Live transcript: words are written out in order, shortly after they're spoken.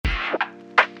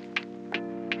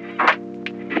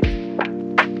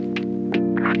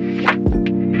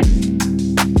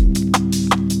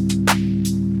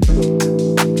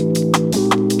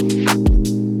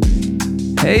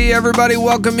everybody.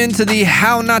 Welcome into the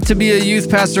How Not to Be a Youth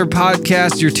Pastor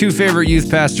podcast. Your two favorite youth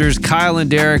pastors, Kyle and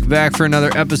Derek, back for another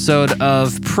episode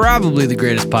of probably the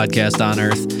greatest podcast on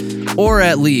earth, or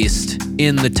at least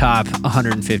in the top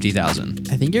 150,000.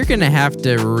 I think you're going to have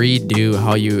to redo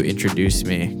how you introduce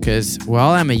me, because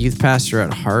while I'm a youth pastor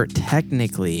at heart,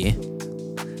 technically,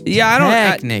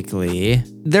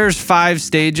 there's 5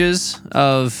 stages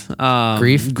of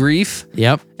grief.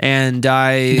 Yep. And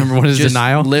I Number one is just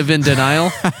denial. live in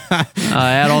denial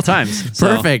at all times.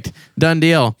 So Perfect. Done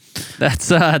deal.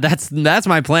 that's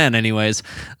my plan anyways.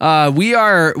 We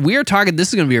are talking, this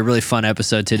is going to be a really fun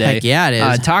episode today. Heck yeah,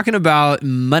 it is. Talking about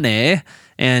money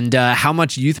and how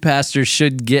much youth pastors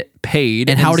should get paid.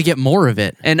 And how to get more of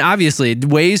it. And obviously,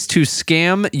 ways to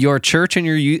scam your church and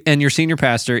your senior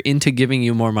pastor into giving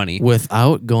you more money.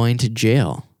 Without going to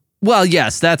jail. Well,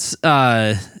 yes, that's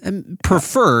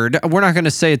preferred. We're not going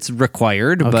to say it's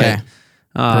required, Okay.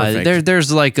 but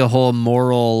there's like a whole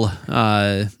moral...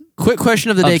 Quick question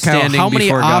of the day, Kyle. How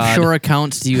many offshore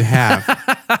accounts do you have?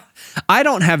 I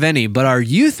don't have any, but our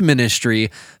youth ministry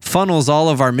funnels all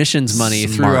of our missions money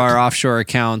through our offshore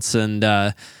accounts, and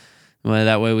well,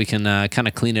 that way we can kind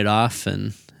of clean it off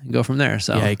and go from there.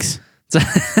 So, Yikes.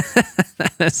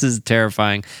 This is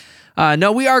terrifying.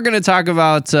 No, we are going to talk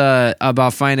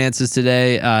about finances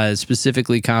today,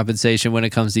 specifically compensation when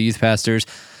it comes to youth pastors.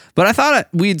 But I thought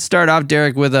we'd start off,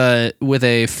 Derek, with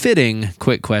a fitting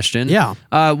quick question. Yeah.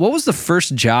 What was the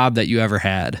first job that you ever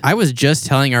had? I was just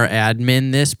telling our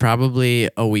admin this probably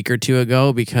a week or two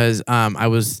ago because I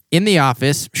was in the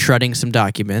office shredding some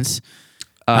documents,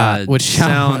 which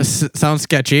sounds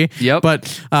sketchy. Yep.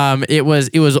 But it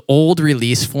was old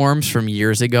release forms from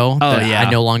years ago that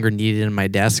I no longer needed in my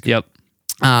desk. Yep.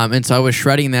 And so I was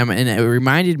shredding them, and it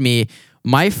reminded me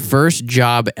my first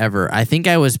job ever. I think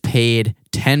I was paid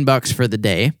 $10 for the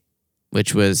day,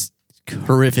 which was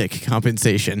horrific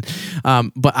compensation.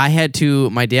 But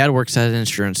my dad works at an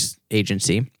insurance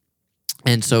agency.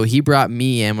 And so he brought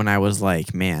me in when I was like,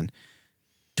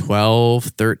 12,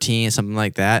 13, something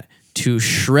like that, to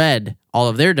shred all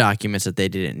of their documents that they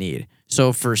didn't need.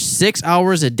 So for 6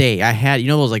 hours a day, I had,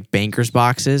 those like banker's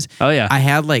boxes? Oh, yeah. I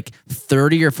had like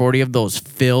 30 or 40 of those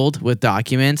filled with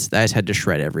documents that I just had to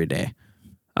shred every day.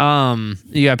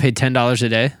 You got paid $10 a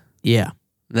day? Yeah.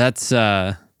 That's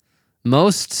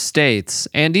most states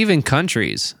and even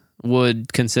countries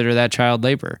would consider that child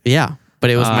labor. Yeah, but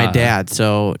it was my dad,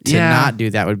 so to not do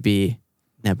that would be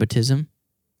nepotism.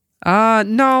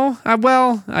 No.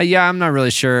 I'm not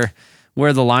really sure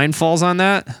where the line falls on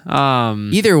that.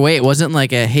 Either way, it wasn't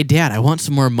like hey, Dad, I want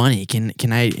some more money.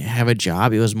 Can I have a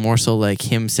job? It was more so like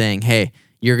him saying, hey,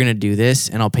 you're going to do this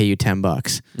and I'll pay you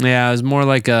 $10. Yeah, it was more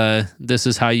like this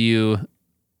is how you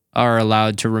are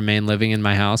allowed to remain living in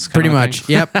my house. Pretty much.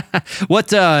 Yep.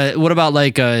 What about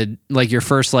like your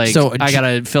first I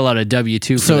gotta fill out a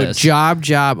W-2 for this. So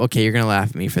job. Okay, you're gonna laugh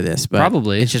at me for this, but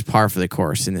probably it's just par for the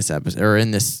course in this episode or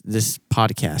in this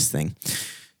podcast thing.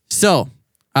 So,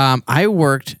 I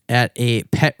worked at a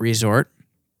pet resort,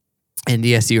 and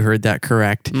yes, you heard that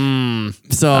correct.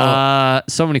 So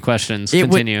many questions.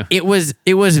 Continue. It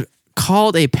was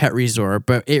called a pet resort,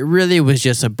 but it really was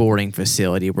just a boarding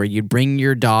facility where you'd bring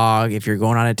your dog if you're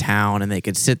going out of town, and they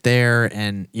could sit there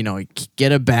and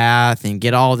get a bath and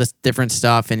get all this different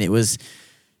stuff, and it was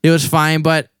fine.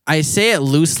 But I say it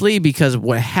loosely because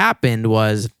what happened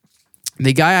was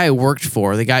the guy I worked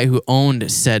for, the guy who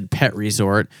owned said pet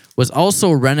resort, was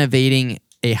also renovating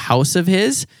a house of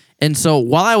his, and so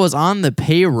while I was on the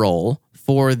payroll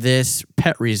for this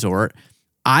pet resort,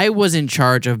 I was in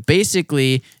charge of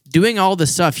basically doing all the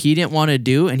stuff he didn't want to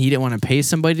do and he didn't want to pay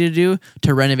somebody to do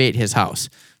to renovate his house.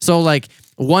 So like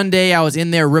one day I was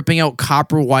in there ripping out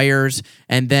copper wires,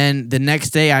 and then the next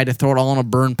day I had to throw it all on a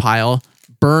burn pile,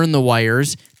 burn the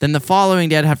wires. Then the following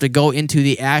day I'd have to go into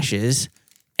the ashes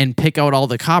and pick out all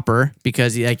the copper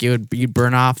because you'd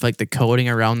burn off like the coating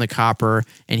around the copper,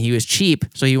 and he was cheap.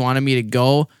 So he wanted me to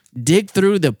go dig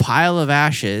through the pile of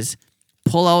ashes,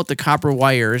 pull out the copper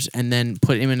wires, and then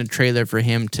put him in a trailer for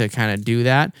him to kind of do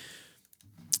that.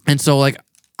 And so like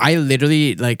I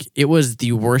literally it was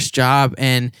the worst job,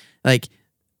 and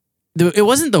it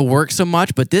wasn't the work so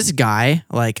much, but this guy,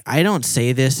 I don't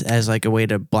say this as a way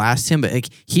to blast him, but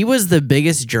he was the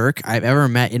biggest jerk I've ever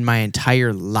met in my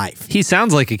entire life. He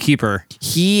sounds like a keeper.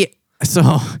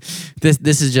 So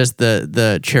this is just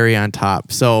the cherry on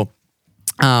top. So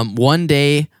one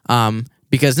day,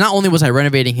 because not only was I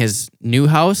renovating his new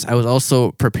house, I was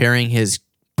also preparing his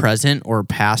present or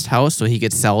past house so he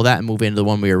could sell that and move into the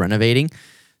one we were renovating.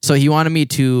 So he wanted me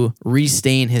to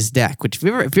restain his deck, which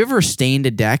if you ever stained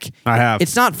a deck, I have.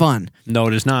 it's not fun. No,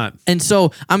 it is not. And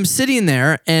so I'm sitting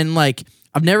there and like,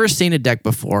 I've never stained a deck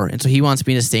before. And so he wants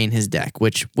me to stain his deck,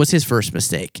 which was his first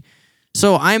mistake.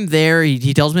 So I'm there.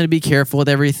 He tells me to be careful with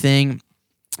everything.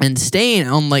 And stain,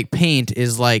 unlike paint,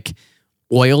 is like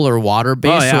oil or water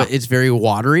based. So it's very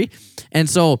watery. And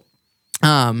so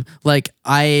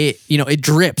it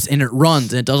drips and it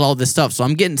runs and it does all this stuff. So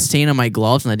I'm getting stain on my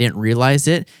gloves and I didn't realize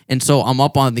it. And so I'm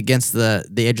up on against the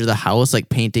edge of the house, like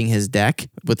painting his deck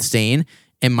with stain.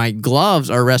 And my gloves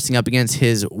are resting up against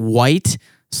his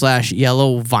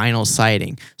white/yellow vinyl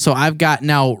siding. So I've got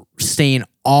now stain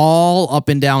all up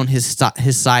and down his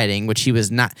siding, which he was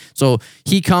not. So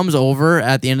he comes over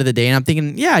at the end of the day and I'm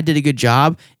thinking, yeah, I did a good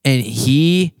job. And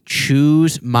he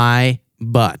chews my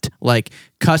butt, like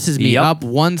cusses me up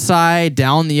one side,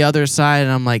 down the other side,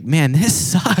 and I'm like, man, this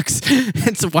sucks.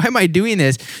 And so why am I doing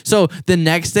this? So the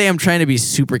next day I'm trying to be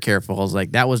super careful. I was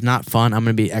like, that was not fun. I'm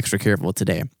gonna be extra careful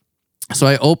today. So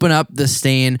I open up the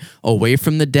stain away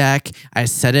from the deck. I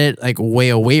set it like way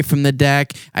away from the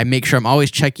deck. I make sure I'm always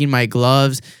checking my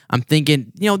gloves. I'm thinking,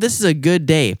 this is a good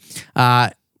day.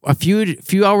 A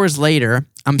few hours later,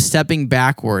 I'm stepping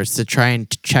backwards to try and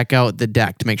check out the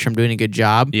deck to make sure I'm doing a good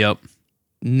job. Yep.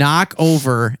 Knock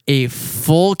over a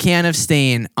full can of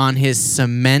stain on his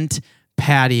cement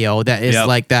patio that is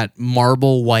like that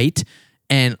marble white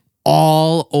and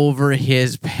all over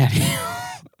his patio.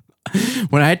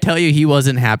 When I tell you he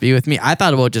wasn't happy with me, I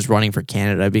thought about just running for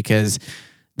Canada because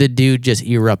the dude just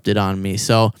erupted on me.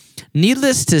 So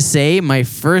needless to say, my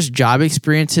first job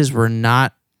experiences were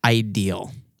not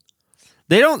ideal.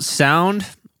 They don't sound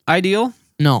ideal.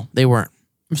 No, they weren't.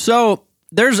 So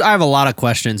I have a lot of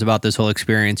questions about this whole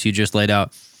experience you just laid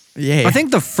out. Yeah. I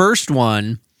think the first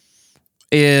one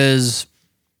is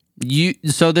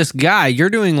so this guy, you're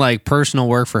doing like personal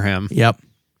work for him. Yep.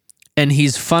 And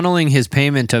he's funneling his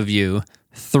payment of you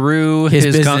through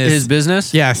his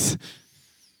business. Yes.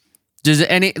 Does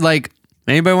anybody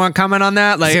want to comment on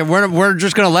that? Like, we're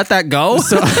just gonna let that go.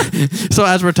 So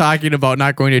as we're talking about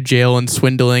not going to jail and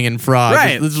swindling and fraud,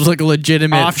 right? This was like a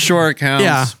legitimate offshore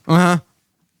accounts. Yeah.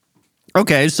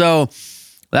 Okay, so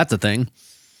that's a thing.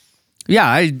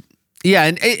 Yeah, and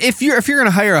if you're gonna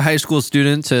hire a high school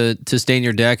student to stain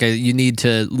your deck, you need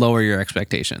to lower your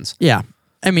expectations. Yeah.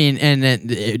 I mean, and then,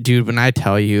 dude, when I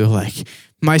tell you, like,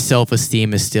 my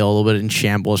self-esteem is still a little bit in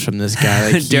shambles from this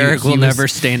guy. Like, Derek will never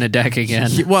stain a deck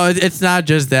again. Well, it's not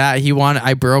just that.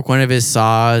 I broke one of his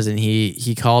saws, and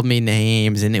he called me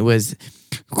names, and it was,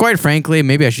 quite frankly,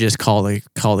 maybe I should just call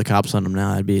the cops on him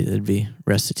now. It'd be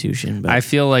restitution. But I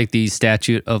feel like the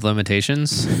statute of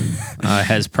limitations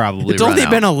has probably it's only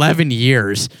been 11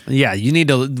 years. Yeah, you need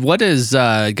to. What does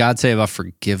God say about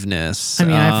forgiveness? I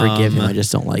mean, I forgive him. I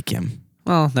just don't like him.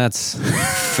 Well, that's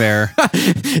fair.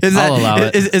 I'll allow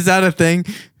it. Is that a thing?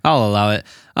 I'll allow it.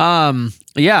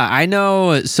 Yeah, I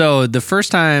know. So the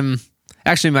first time,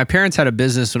 actually, my parents had a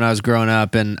business when I was growing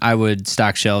up, and I would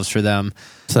stock shelves for them.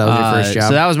 So that was your first job?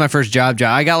 So that was my first job.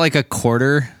 I got like a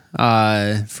quarter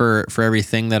for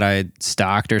everything that I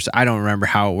stocked, or I don't remember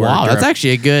how it worked. Wow, that's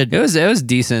actually a good. It was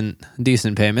decent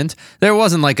payment. It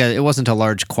wasn't a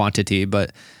large quantity,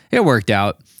 but it worked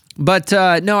out. But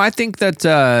no, I think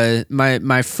that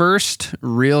my first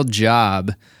real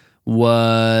job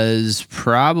was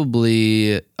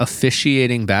probably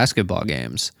officiating basketball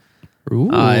games.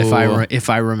 If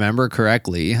I remember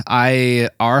correctly,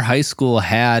 our high school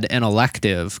had an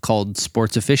elective called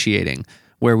sports officiating,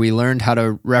 where we learned how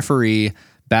to referee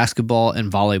basketball and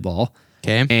volleyball.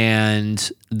 Okay,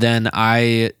 and then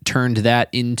I turned that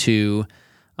into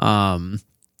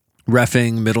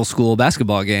reffing middle school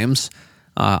basketball games.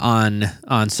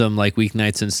 On some like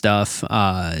weeknights and stuff,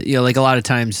 like a lot of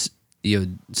times,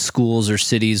 schools or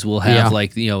cities will have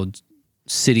like,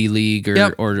 city league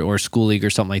or school league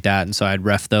or something like that. And so I'd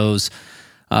ref those.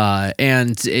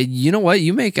 And you know what?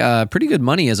 You make pretty good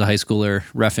money as a high schooler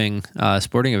reffing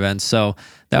sporting events. So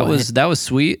that was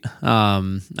sweet.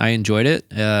 I enjoyed it.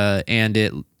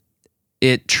 And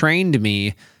it trained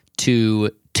me to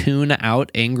tune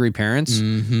out angry parents,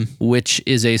 which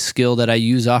is a skill that I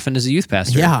use often as a youth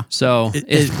pastor. Yeah. So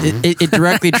it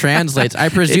directly translates. I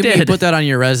presume you put that on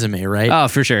your resume, right? Oh,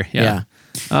 for sure. Yeah.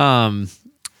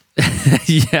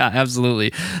 Yeah,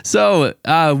 absolutely. So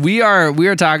we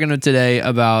are talking today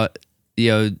about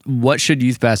what should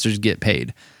youth pastors get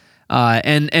paid,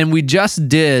 and we just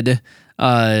did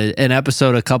an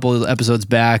episode a couple of episodes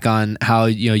back on how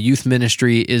youth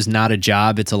ministry is not a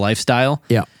job, it's a lifestyle.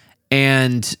 Yeah.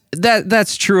 And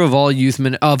that's true of all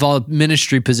all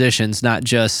ministry positions, not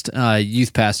just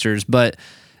youth pastors. But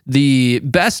the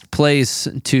best place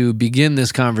to begin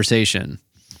this conversation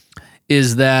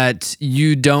is that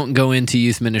you don't go into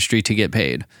youth ministry to get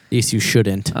paid. At least you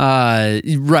shouldn't.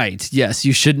 Right. Yes.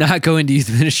 You should not go into youth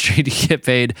ministry to get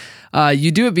paid.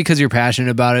 You do it because you're passionate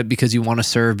about it, because you want to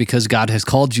serve, because God has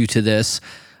called you to this.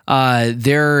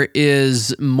 There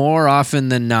is more often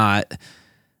than not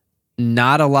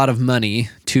a lot of money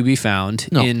to be found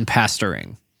in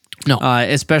pastoring. No.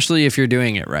 Especially if you're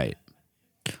doing it right.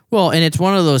 Well, and it's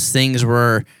one of those things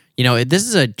where, this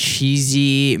is a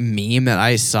cheesy meme that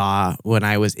I saw when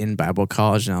I was in Bible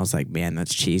college, and I was like, man,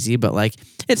 that's cheesy. But like,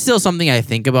 it's still something I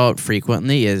think about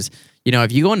frequently is,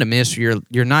 if you go into ministry,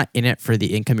 you're not in it for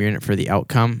the income, you're in it for the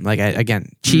outcome. Like,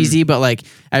 again, cheesy, but like,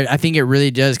 I think it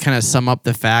really does kind of sum up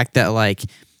the fact that like,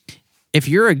 if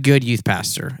you're a good youth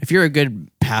pastor, if you're a good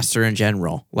pastor in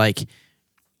general, like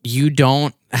we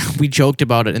joked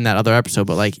about it in that other episode,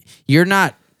 but like, you're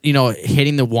not,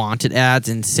 hitting the wanted ads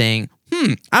and saying,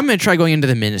 I'm going to try going into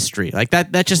the ministry. Like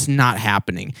that's just not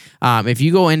happening. If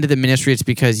you go into the ministry, it's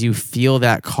because you feel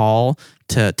that call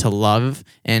to love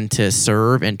and to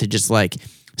serve and to just like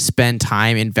spend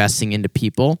time investing into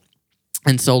people.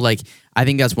 And so like, I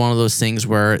think that's one of those things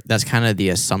where that's kind of the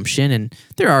assumption. And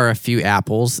there are a few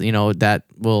apples, that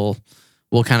will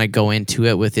kind of go into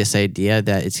it with this idea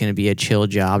that it's going to be a chill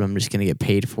job. I'm just going to get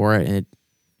paid for it.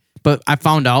 But I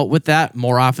found out with that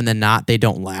more often than not, they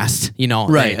don't last,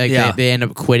 Right. They end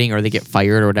up quitting or they get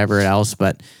fired or whatever else.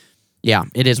 But yeah,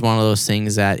 it is one of those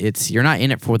things that you're not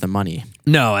in it for the money.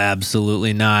 No,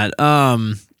 absolutely not.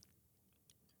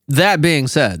 That being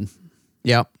said,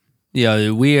 yep.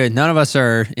 None of us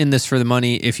are in this for the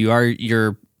money. If you are,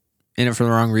 you're in it for the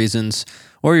wrong reasons,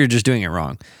 or you're just doing it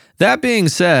wrong. That being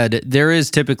said, there is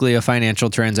typically a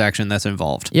financial transaction that's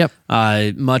involved. Yep.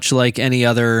 Much like any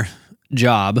other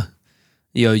job,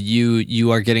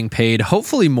 you are getting paid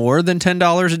hopefully more than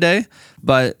 $10 a day,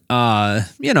 but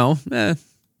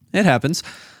it happens.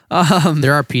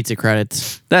 There are pizza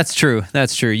credits. That's true.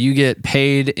 You get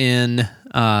paid in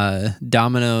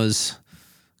Domino's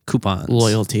coupons,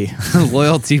 loyalty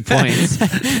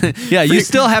points. Yeah, you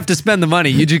still have to spend the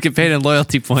money. You just get paid in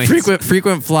loyalty points.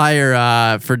 Frequent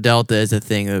flyer for Delta is a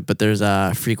thing, but there's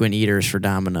frequent eaters for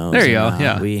Domino's. There you go.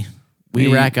 Yeah, we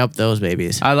rack up those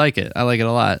babies. I like it. I like it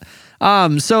a lot.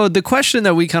 So the question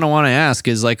that we kind of want to ask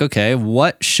is like, okay,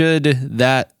 what should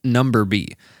that number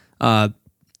be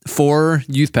for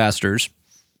youth pastors?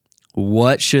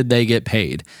 What should they get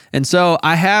paid? And so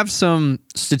I have some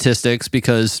statistics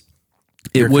because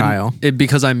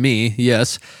because I'm me,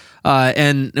 yes.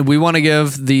 And we want to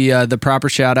give the proper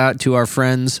shout out to our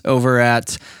friends over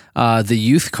at the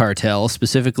Youth Cartel,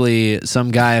 specifically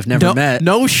some guy I've never met.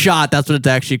 No shot, that's what it's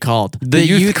actually called. The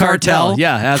Youth Cartel.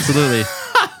 Yeah, absolutely.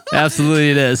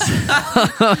 Absolutely it is.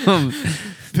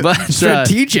 But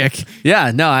strategic.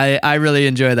 Yeah, no, I really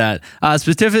enjoy that.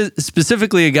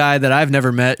 Specifically a guy that I've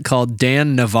never met called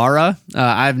Dan Navarra.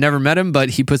 I've never met him, but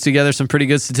he puts together some pretty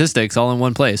good statistics all in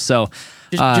one place. So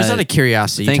just out of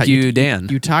curiosity, thank you, Dan.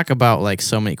 You talk about like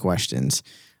so many questions.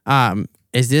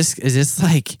 Is this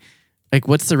like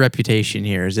what's the reputation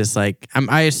here? Is this like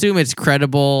I assume it's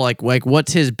credible? Like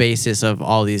what's his basis of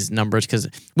all these numbers? Because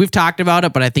we've talked about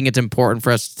it, but I think it's important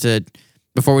for us to,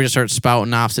 before we just start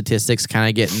spouting off statistics, kind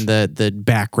of get in the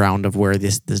background of where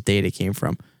this data came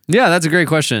from. Yeah, that's a great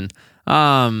question.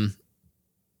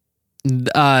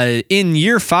 In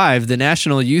year 5, the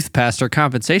National Youth Pastor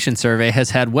Compensation Survey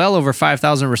has had well over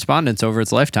 5,000 respondents over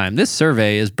its lifetime. This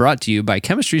survey is brought to you by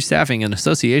Chemistry Staffing in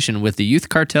association with the Youth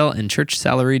Cartel and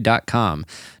ChurchSalary.com.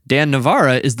 Dan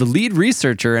Navarra is the lead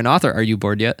researcher and author. Are you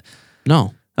bored yet?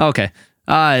 No. Okay.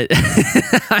 I'm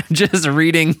just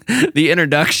reading the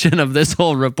introduction of this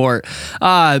whole report.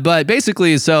 But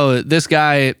basically, so this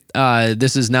guy,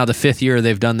 this is now the 5th year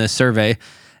they've done this survey.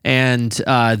 And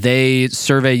they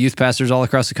survey youth pastors all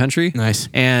across the country. Nice.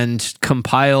 And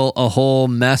compile a whole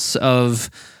mess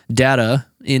of data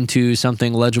into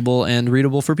something legible and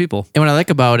readable for people. And what I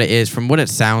like about it is, from what it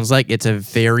sounds like, it's a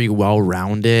very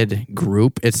well-rounded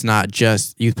group. It's not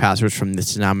just youth pastors from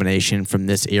this denomination, from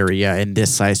this area, in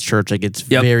this size church. Like, it's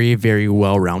very, very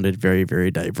well-rounded, very, very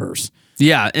diverse.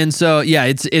 Yeah, and so, yeah,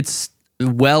 it's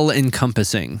well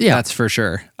encompassing. Yeah. That's for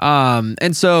sure.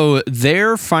 And so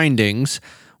their findings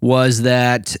was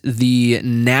that the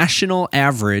national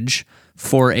average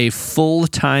for a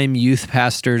full-time youth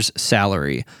pastor's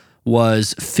salary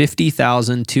was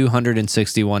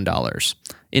 $50,261.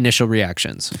 Initial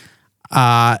reactions.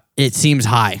 It seems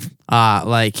high.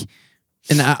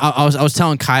 And I was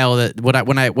telling Kyle that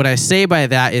what I say by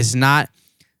that is not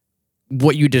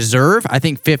what you deserve, I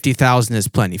think 50,000 is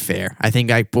plenty fair. I think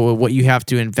like what you have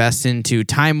to invest into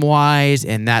time wise,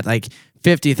 and that like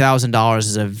 $50,000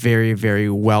 is a very, very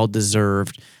well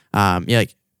deserved.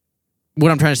 Like what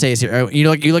I'm trying to say is here, you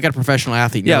look at a professional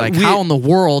athlete, and you're like, how in the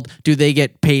world do they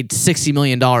get paid $60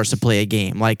 million to play a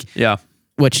game? Like,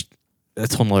 which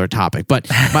that's a whole other topic. But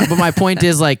my point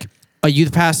is like a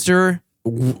youth pastor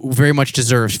very much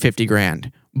deserves 50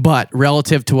 grand, but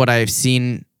relative to what I've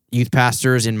seen youth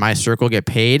pastors in my circle get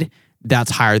paid, that's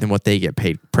higher than what they get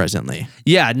paid presently.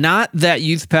 Yeah, not that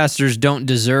youth pastors don't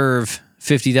deserve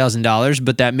 $50,000,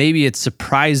 but that maybe it's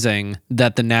surprising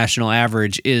that the national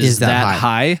average is that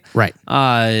high. Right.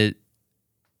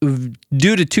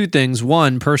 Due to two things.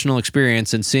 One, personal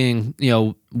experience and seeing,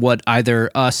 what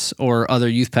either us or other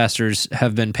youth pastors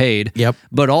have been paid. Yep.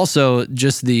 But also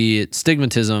just the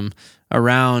stigmatism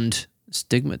around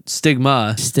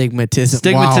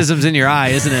Stigmatism's in your eye,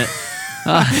 isn't it?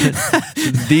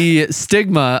 The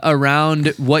stigma around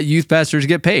what youth pastors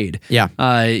get paid,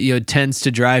 tends to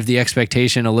drive the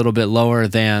expectation a little bit lower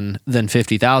than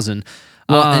 50,000.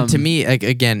 Well, and to me,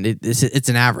 again, it's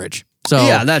an average. So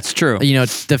yeah, that's true.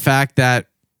 The fact that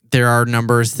there are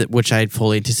numbers that which I'd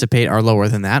fully anticipate are lower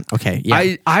than that. Okay,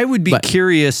 yeah. I would be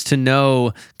curious to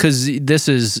know, because this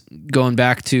is going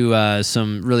back to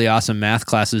some really awesome math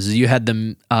classes. You had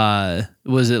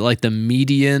was it like the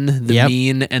median, the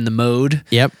mean, and the mode?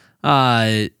 Yep.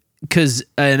 Because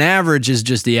an average is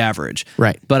just the average.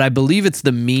 Right. But I believe it's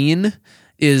the mean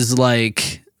is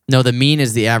like... No, the mean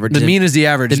is the average. The mean is the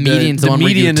average. The median's the one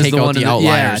where you take out the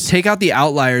outliers. Yeah, take out the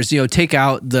outliers. Take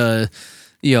out the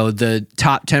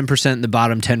top 10%, the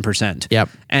bottom 10%. Yep.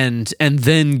 And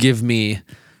then give me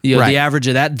the average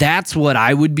of that. That's what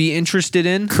I would be interested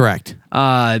in. Correct.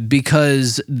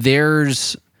 Because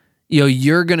there's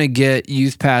you're going to get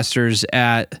youth pastors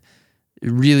at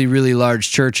really, really large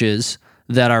churches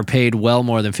that are paid well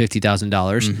more than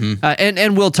 $50,000.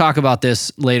 And we'll talk about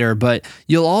this later, but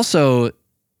you'll also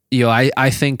I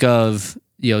think of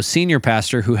senior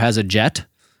pastor who has a jet.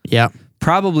 Yeah.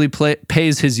 Probably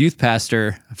pays his youth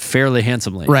pastor fairly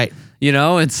handsomely, right?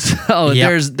 And so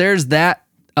there's that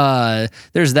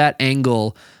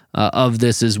angle of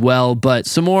this as well. But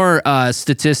some more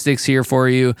statistics here for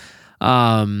you.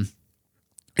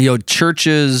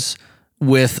 Churches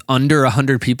with under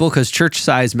 100 people, because church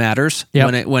size matters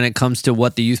when it comes to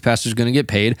what the youth pastor is going to get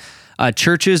paid.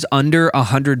 Churches under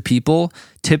 100 people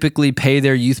typically pay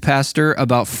their youth pastor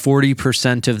about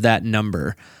 40% of that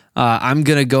number. I'm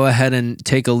going to go ahead and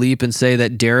take a leap and say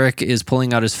that Derek is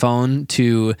pulling out his phone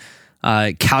to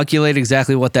calculate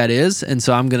exactly what that is. And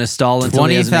so I'm going to stall until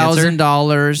he has an answer.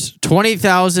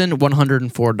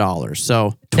 $20,104.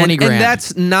 So 20 grand. And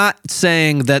that's not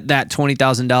saying that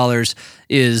 $20,000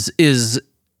 is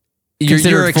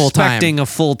you're expecting a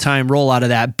full-time roll out of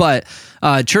that. But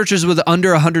churches with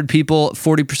under 100 people,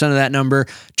 40% of that number.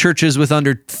 Churches with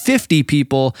under 50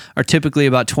 people are typically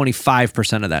about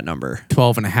 25% of that number.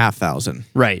 12,500.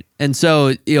 Right. And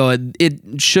so,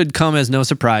 it should come as no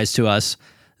surprise to us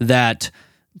that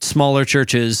smaller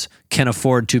churches can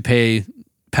afford to pay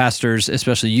pastors,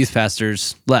 especially youth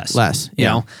pastors, less.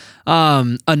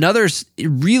 Another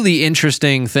really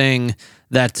interesting thing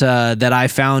that I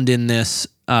found in this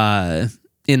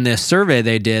survey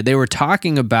they did, they were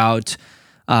talking about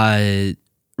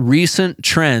recent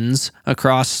trends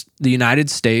across the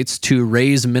United States to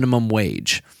raise minimum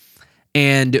wage.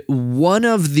 And one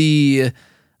of the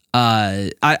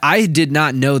I did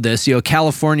not know this.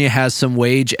 California has some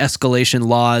wage escalation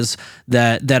laws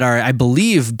that are, I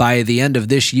believe, by the end of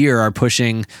this year, are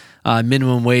pushing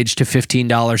minimum wage to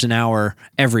 $15 an hour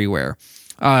everywhere.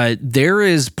 There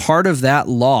is part of that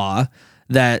law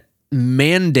that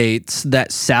mandates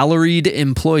that salaried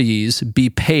employees be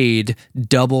paid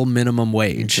double minimum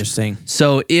wage. Interesting.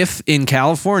 So if in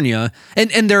California,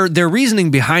 and their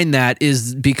reasoning behind that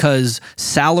is because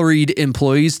salaried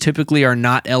employees typically are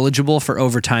not eligible for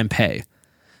overtime pay.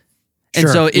 And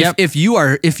so if you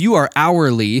are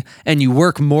hourly and you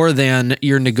work more than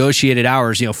your negotiated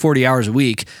hours, 40 hours a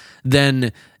week,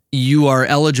 then you are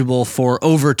eligible for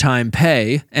overtime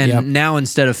pay. And now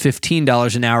instead of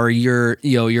 $15 an hour, your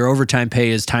overtime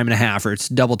pay is time and a half, or it's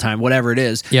double time, whatever it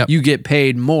is. You get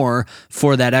paid more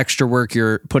for that extra work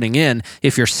you're putting in.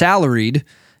 If you're salaried,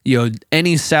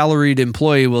 any salaried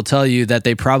employee will tell you that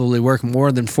they probably work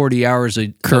more than 40 hours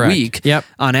a week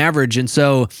on average. And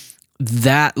so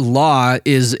that law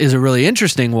is a really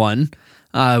interesting one,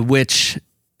 which,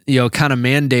 kind of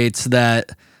mandates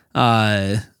that,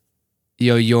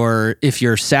 if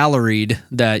you're salaried,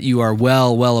 that you are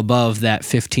well above that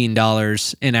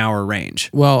 $15 an hour range.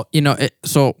 Well,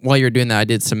 so while you're doing that, I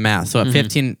did some math. So at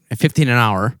 15 an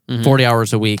hour, 40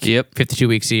 hours a week, 52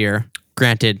 weeks a year.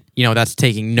 Granted, that's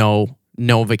taking no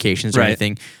vacations or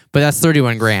anything, but that's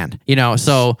 31 grand.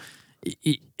 So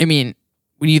I mean,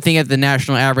 when you think of the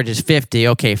national average is 50,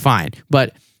 okay, fine.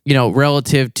 But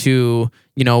relative to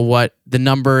what the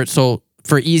number. So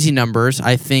for easy numbers,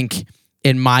 I think.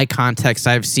 In my context,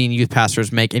 I've seen youth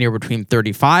pastors make anywhere between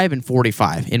 35 and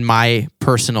 45 in my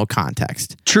personal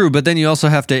context. True, but then you also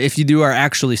have to, if you are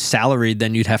actually salaried,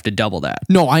 then you'd have to double that.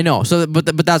 No, I know. So,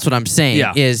 but that's what I'm saying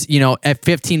is, at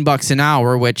 $15 an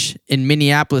hour, which in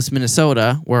Minneapolis,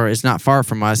 Minnesota, where it's not far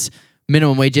from us,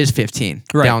 minimum wage is 15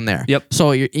 down there. Yep.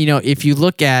 So if you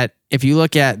look at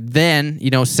then,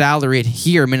 salaried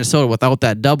here in Minnesota without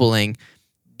that doubling,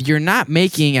 you're not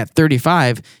making at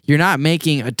 35, you're not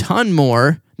making a ton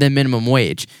more than minimum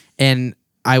wage. And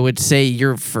I would say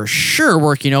you're for sure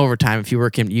working overtime if you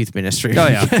work in youth ministry. Oh,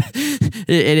 yeah.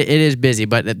 it is busy,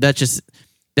 but that's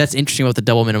interesting about the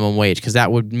double minimum wage, because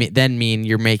that would then mean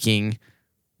you're making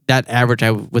that average, I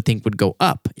would think, would go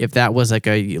up if that was like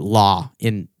a law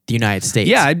in the United States.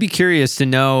 Yeah, I'd be curious to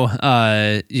know,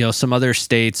 some other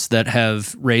states that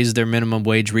have raised their minimum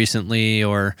wage recently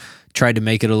or tried to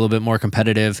make it a little bit more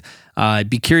competitive. I'd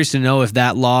be curious to know if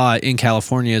that law in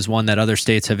California is one that other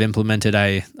states have implemented.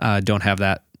 I don't have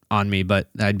that on me, but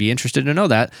I'd be interested to know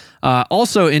that.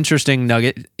 Also interesting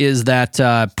nugget is that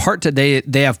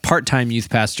they have part-time youth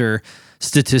pastor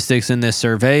statistics in this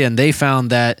survey, and they found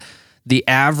that the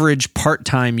average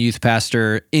part-time youth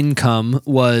pastor income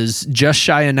was just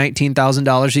shy of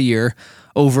 $19,000 a year,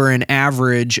 over an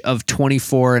average of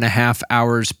 24 and a half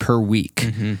hours per week.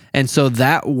 Mm-hmm. And so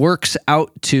that works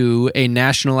out to a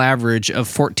national average of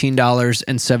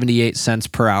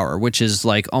 $14.78 per hour, which is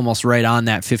like almost right on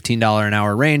that $15 an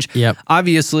hour range. Yep.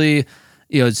 Obviously,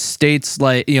 states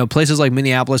like, places like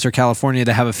Minneapolis or California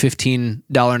that have a $15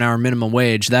 an hour minimum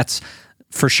wage, that's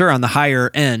for sure on the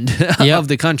higher end of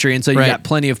the country. And so you got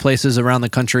plenty of places around the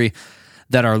country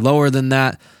that are lower than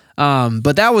that.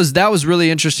 But that was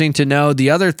really interesting to know. The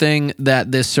other thing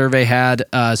that this survey had,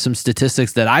 some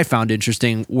statistics that I found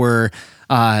interesting, were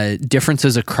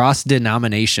differences across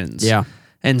denominations. Yeah.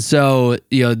 And so,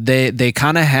 they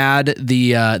kind of had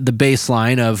the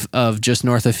baseline of just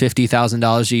north of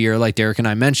 $50,000 a year, like Derek and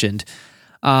I mentioned.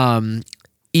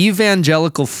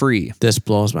 Evangelical Free. This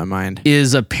blows my mind.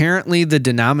 Is apparently the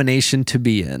denomination to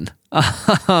be in.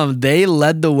 They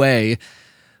led the way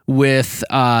with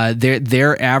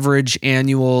their average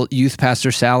annual youth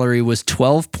pastor salary was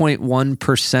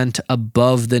 12.1%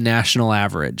 above the national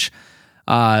average,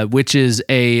 which is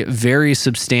a very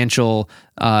substantial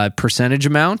percentage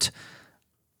amount.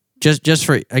 Just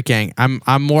for, again,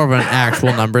 I'm more of an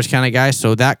actual numbers kind of guy,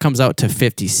 so that comes out to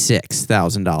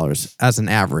 $56,000 as an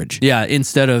average. Yeah,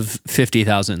 instead of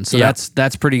 $50,000. So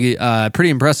that's pretty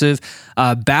impressive.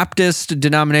 Baptist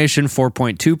denomination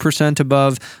 4.2%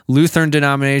 above. Lutheran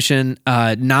denomination,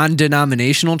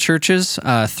 non-denominational churches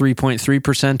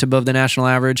 3.3% above the national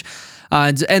average.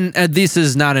 And this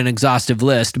is not an exhaustive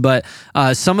list, but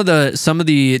some of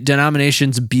the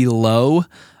denominations below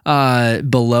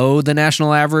the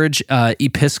national average,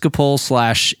 Episcopal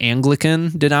 /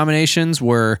 Anglican denominations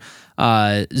were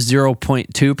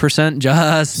 0.2%.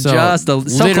 Just so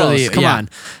close. Come on,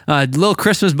 little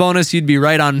Christmas bonus, you'd be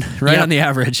right on the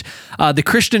average. The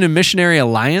Christian and Missionary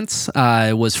Alliance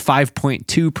was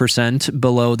 5.2%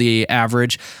 below the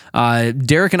average.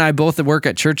 Derek and I both work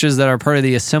at churches that are part of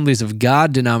the Assemblies of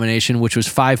God denomination, which was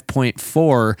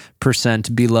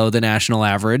 5.4% below the national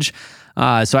average.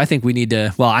 So I think I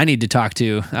need to talk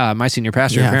to my senior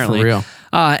pastor, apparently. For real.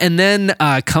 And then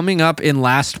coming up in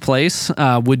last place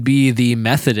would be the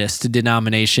Methodist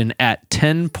denomination at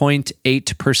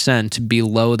 10.8%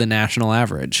 below the national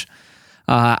average.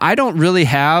 I don't really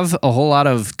have a whole lot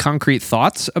of concrete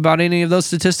thoughts about any of those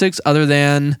statistics other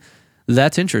than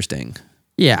that's interesting.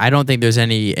 Yeah, I don't think there's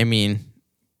any,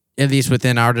 at least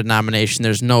within our denomination,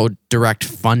 there's no direct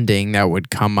funding that would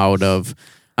come out of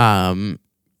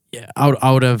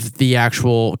out of the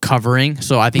actual covering.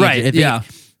 So I think,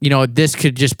 this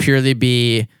could just purely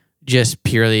be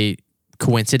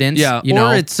coincidence. Yeah,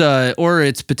 or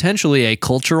it's potentially a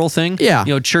cultural thing.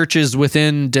 Yeah, churches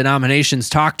within denominations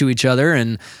talk to each other,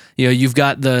 and you've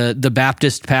got the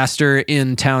Baptist pastor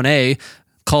in town A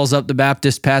calls up the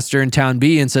Baptist pastor in town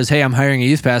B and says, "Hey, I'm hiring a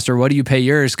youth pastor. What do you pay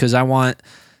yours? Because I want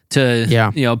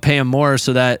to pay him more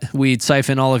so that we'd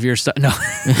siphon all of your stuff." No.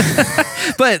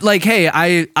 But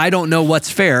hey, I don't know what's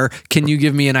fair. Can you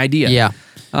give me an idea? Yeah.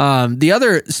 The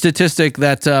other statistic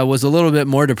that was a little bit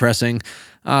more depressing,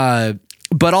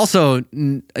 but also,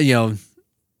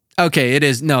 okay, it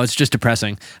is. No, it's just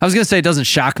depressing. I was going to say it doesn't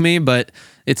shock me, but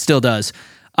it still does.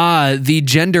 The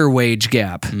gender wage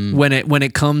gap when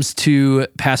it comes to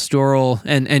pastoral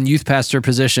and youth pastor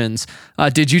positions.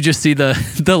 Did you just see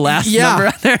the last number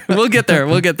out there? We'll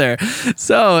get there.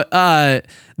 So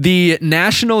the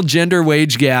national gender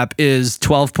wage gap is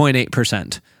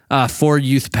 12.8%. For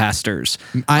youth pastors.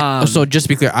 So just to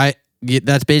be clear,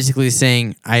 that's basically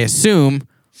saying I assume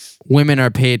women are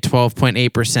paid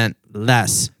 12.8%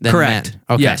 less than correct. men.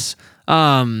 Okay. Yes.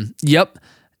 Yep.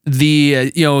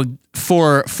 The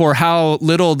for how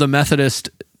little the Methodist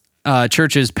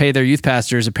churches pay their youth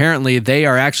pastors, apparently they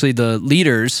are actually the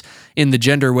leaders in the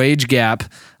gender wage gap.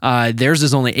 Theirs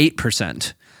is only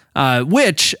 8%.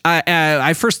 Which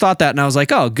I first thought that and I was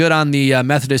like, oh, good on the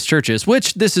Methodist churches,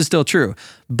 which this is still true.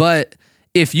 But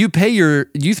if you pay your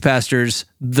youth pastors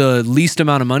the least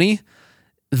amount of money,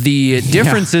 the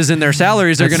differences in their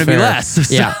salaries are going to be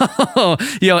less. Yeah. So,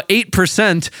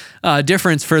 8%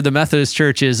 difference for the Methodist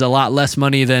church is a lot less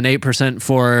money than 8%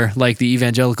 for like the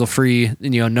evangelical free,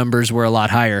 numbers were a lot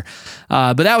higher.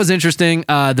 But that was interesting.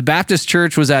 The Baptist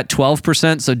church was at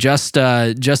 12%. So just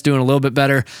doing a little bit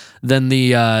better than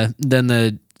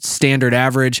the standard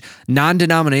average.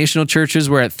 Non-denominational churches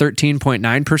were at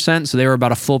 13.9%. So they were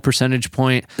about a full percentage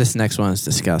point. This next one is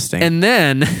disgusting. And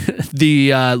then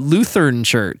the Lutheran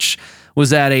church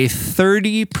was at a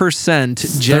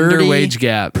 30% gender wage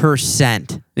gap.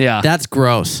 %. Yeah. That's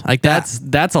gross. Like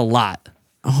that's a lot.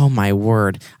 Oh my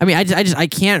word. I mean, I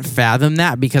can't fathom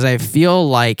that because I feel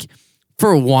like,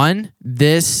 for one,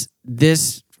 this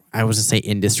I was going to say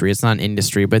industry. It's not an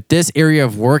industry, but this area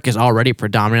of work is already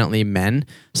predominantly men.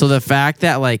 So the fact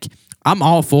that I'm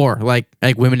all for like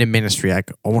women in ministry,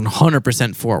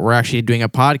 100% for it. We're actually doing a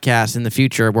podcast in the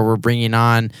future where we're bringing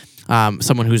on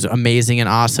someone who's amazing and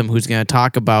awesome, who's going to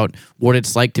talk about what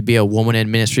it's like to be a woman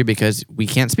in ministry, because we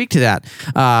can't speak to that.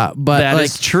 But that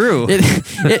is true.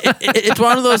 It's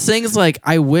one of those things.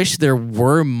 I wish there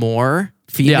were more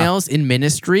females in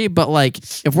ministry, but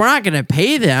if we're not going to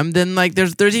pay them, then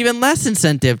there's even less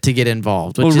incentive to get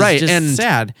involved, which is just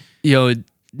sad.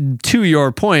 To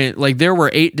your point, there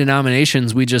were 8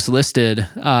 denominations we just listed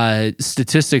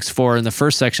statistics for in the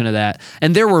first section of that,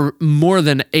 and there were more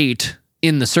than 8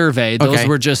 in the survey. Those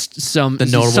were just some of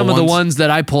the ones that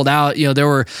I pulled out. There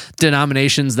were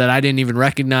denominations that I didn't even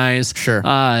recognize. Sure.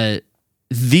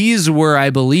 These were, I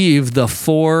believe, the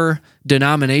 4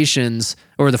 denominations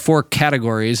or the 4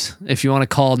 categories, if you want to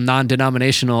call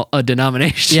non-denominational a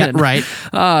denomination. Yeah, right.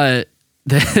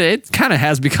 It kind of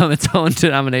has become its own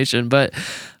denomination, but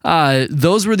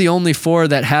those were the only 4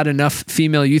 that had enough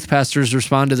female youth pastors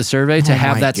respond to the survey to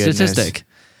have that statistic.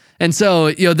 And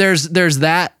so, there's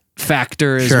that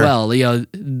factor as well. We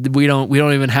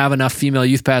don't even have enough female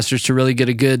youth pastors to really get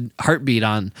a good heartbeat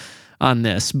on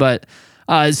this, but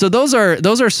so those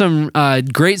are some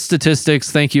great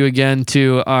statistics. Thank you again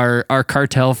to our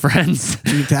cartel friends.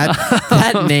 Dude,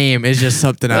 that name is just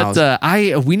something else.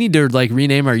 We need to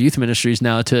rename our youth ministries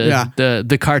now to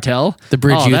the cartel, the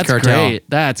Bridge Youth Cartel. Great.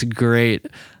 That's great.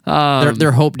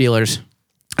 They're hope dealers.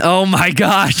 Oh my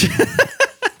gosh.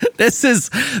 This is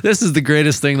the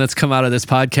greatest thing that's come out of this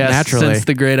podcast since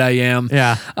The Great I Am.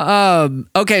 Yeah.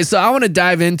 Okay, so I want to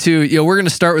dive into, we're going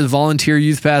to start with volunteer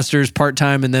youth pastors,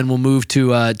 part-time, and then we'll move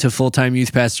to full-time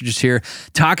youth pastors here,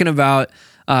 talking about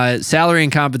salary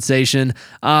and compensation.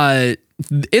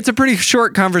 It's a pretty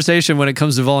short conversation when it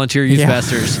comes to volunteer youth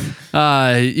pastors.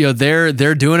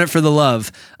 They're doing it for the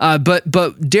love.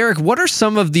 But Derek, what are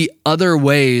some of the other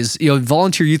ways,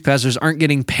 volunteer youth pastors aren't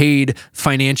getting paid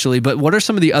financially, but what are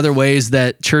some of the other ways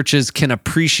that churches can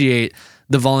appreciate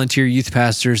the volunteer youth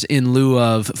pastors in lieu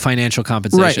of financial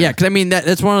compensation? Right. Yeah. Cause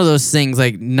that's one of those things,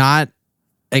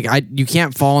 you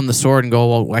can't fall on the sword and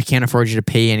go, well, I can't afford you to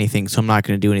pay anything, so I'm not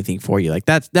going to do anything for you.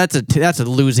 That's a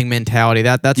losing mentality.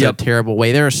 That's a terrible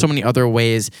way. There are so many other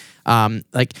ways. Because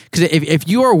if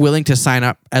you are willing to sign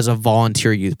up as a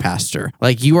volunteer youth pastor,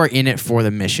 you are in it for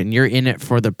the mission. You're in it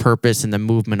for the purpose and the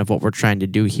movement of what we're trying to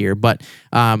do here. But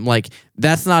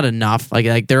that's not enough.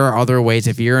 There are other ways.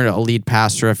 If you're a lead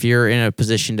pastor, if you're in a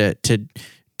position to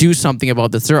do something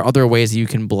about this, there are other ways that you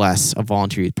can bless a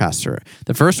volunteer youth pastor.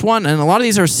 The first one, and a lot of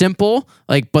these are simple,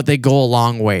 but they go a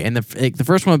long way. And the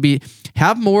first one would be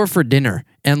have more for dinner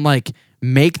and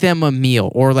make them a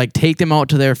meal, or take them out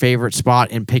to their favorite spot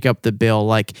and pick up the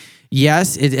bill.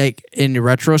 Yes, in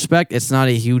retrospect, it's not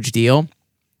a huge deal.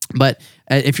 But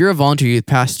if you're a volunteer youth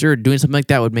pastor, doing something like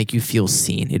that would make you feel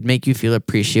seen. It'd make you feel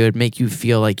appreciated. It'd make you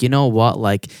feel you know what,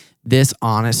 this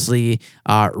honestly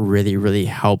really, really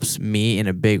helps me in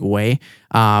a big way.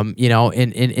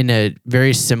 In a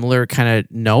very similar kind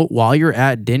of note, while you're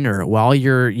at dinner, while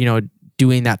you're,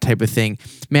 doing that type of thing,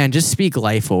 man, just speak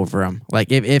life over them. Like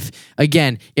if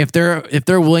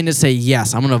they're willing to say,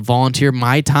 yes, I'm going to volunteer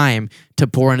my time to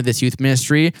pour into this youth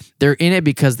ministry, they're in it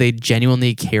because they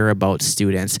genuinely care about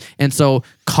students. And so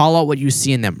call out what you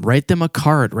see in them, write them a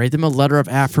card, write them a letter of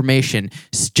affirmation,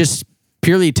 just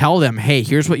purely tell them, hey,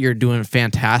 here's what you're doing.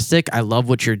 Fantastic. I love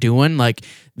what you're doing. Like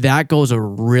that goes a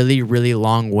really, really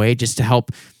long way just to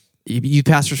help youth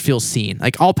pastors feel seen.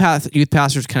 Like all youth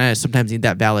pastors kind of sometimes need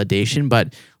that validation,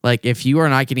 but like if you are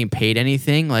not getting paid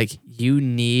anything, like you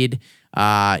need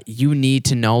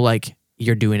to know like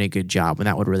you're doing a good job, and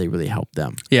that would really, really help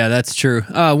them. Yeah, that's true.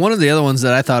 One of the other ones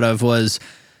that I thought of was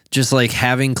just like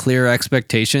having clear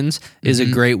expectations is a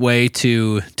great way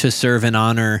to serve and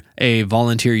honor a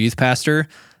volunteer youth pastor.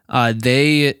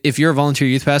 If you're a volunteer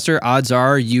youth pastor, odds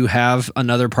are you have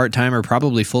another part-time or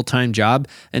probably full-time job.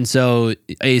 And so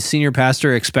a senior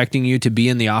pastor expecting you to be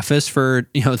in the office for,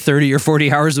 30 or 40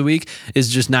 hours a week is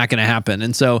just not going to happen.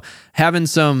 And so having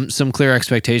some clear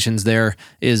expectations there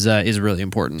is really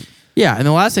important. Yeah. And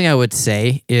the last thing I would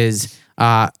say is,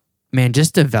 man,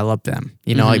 just develop them.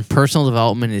 Like personal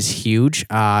development is huge.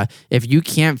 If you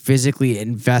can't physically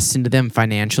invest into them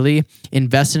financially,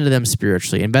 invest into them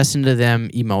spiritually, invest into them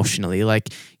emotionally. Like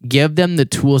give them the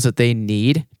tools that they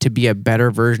need to be a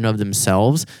better version of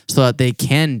themselves so that they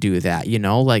can do that.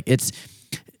 Like it's,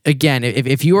 again,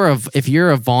 if you're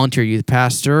a volunteer youth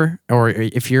pastor, or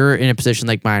if you're in a position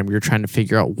like mine where you're trying to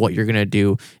figure out what you're going to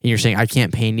do and you're saying, I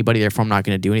can't pay anybody, therefore I'm not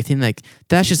going to do anything, like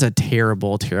that's just a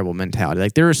terrible, terrible mentality.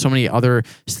 Like there are so many other,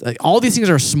 all these things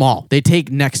are small. They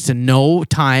take next to no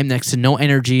time, next to no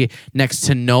energy, next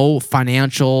to no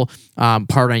financial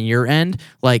part on your end.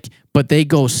 But they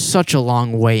go such a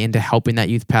long way into helping that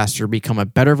youth pastor become a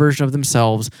better version of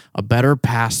themselves, a better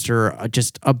pastor,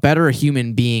 just a better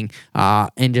human being.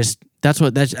 And just I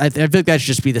feel like that should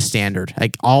just be the standard.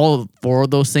 Like all four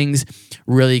of those things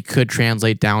really could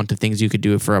translate down to things you could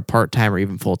do for a part-time or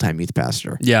even full-time youth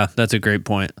pastor. Yeah, that's a great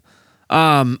point.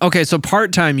 Okay, so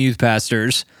part-time youth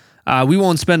pastors, we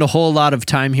won't spend a whole lot of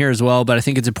time here as well, but I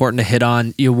think it's important to hit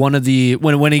on one of the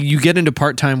when you get into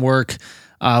part-time work.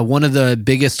 One of the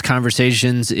biggest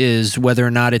conversations is whether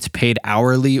or not it's paid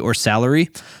hourly or salary.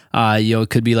 It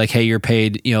could be like, hey, you're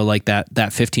paid, like that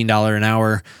 $15 an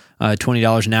hour,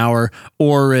 $20 an hour,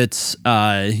 or it's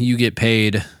you get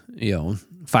paid,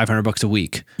 $500 a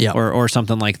week, or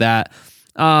something like that.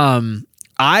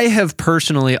 I have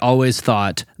personally always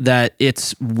thought that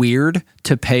it's weird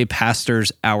to pay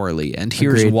pastors hourly, and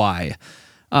here's why.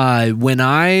 When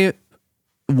I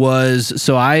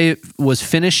was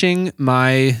finishing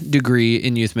my degree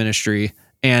in youth ministry,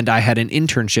 and I had an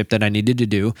internship that I needed to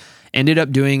do. Ended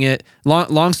up doing it.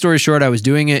 Long story short, I was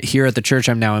doing it here at the church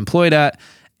I'm now employed at,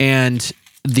 and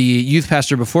the youth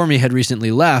pastor before me had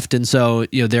recently left, and so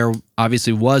there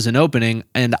obviously was an opening,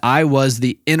 and I was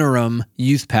the interim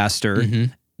youth pastor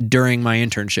during my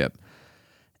internship.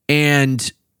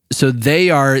 And so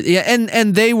they are,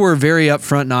 and they were very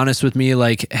upfront and honest with me,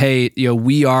 like, hey,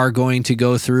 we are going to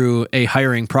go through a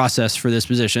hiring process for this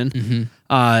position.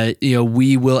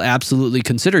 We will absolutely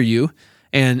consider you,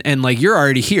 and like you're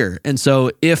already here. And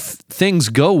so if things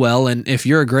go well, and if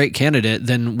you're a great candidate,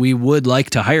 then we would like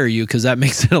to hire you because that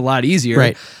makes it a lot easier.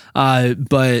 Right.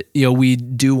 But we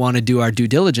do want to do our due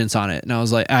diligence on it. And I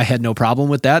was like, I had no problem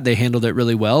with that. They handled it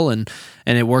really well, and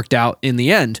it worked out in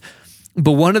the end.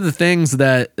 But one of the things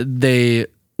that they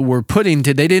were they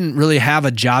didn't really have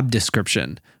a job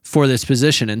description for this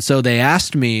position. And so they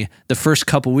asked me the first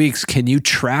couple weeks, can you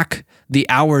track the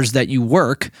hours that you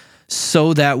work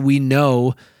so that we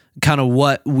know kind of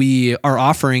what we are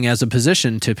offering as a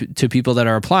position to people that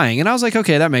are applying? And I was like,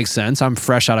 okay, that makes sense. I'm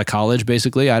fresh out of college,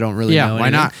 basically. I don't really know anything. Why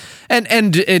not?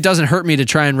 And it doesn't hurt me to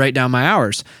try and write down my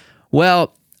hours.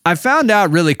 Well, I found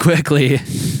out really quickly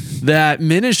that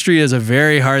ministry is a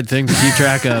very hard thing to keep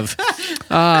track of.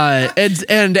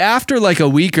 And after like a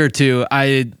week or two,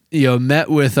 I met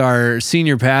with our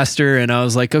senior pastor, and I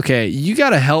was like, okay, you got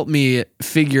to help me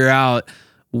figure out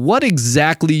what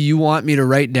exactly you want me to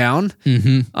write down.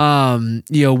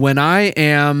 When I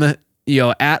am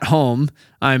at home,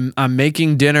 I'm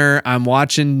making dinner, I'm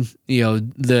watching I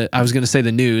was going to say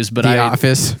the news, but The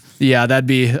Office. Yeah, that'd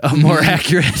be more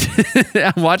accurate.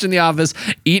 I'm watching The Office,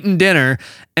 eating dinner,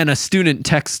 and a student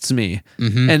texts me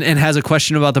and has a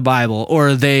question about the Bible,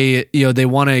 or they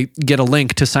want to get a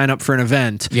link to sign up for an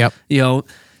event. Yep.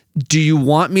 Do you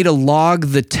want me to log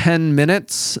the 10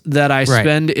 minutes that I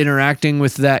spend interacting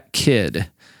with that kid?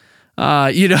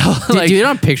 Like Dude,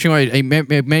 I'm picturing. I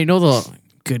may know the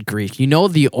good grief. You know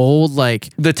the old like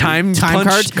the time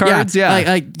punch cards. Yeah.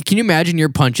 Like, can you imagine your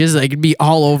punches? Like, it'd be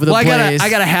all over the place. I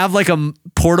gotta have like a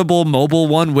portable mobile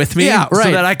one with me, Yeah, right.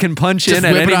 so that I can punch Just in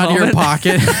at whip any it out of moment. your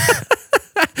pocket.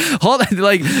 Hold on,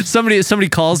 like somebody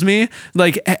calls me,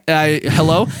 like,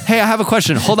 hello, hey, I have a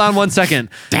question. Hold on 1 second.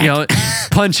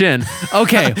 Punch in.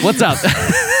 Okay, what's up?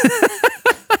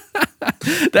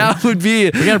 That would be.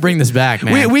 We gotta bring this back,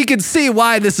 man. We could see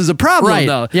why this is a problem, Right,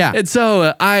 though. yeah. And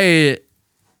so I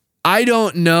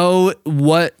don't know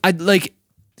what I like.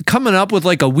 Coming up with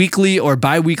like a weekly or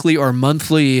bi-weekly or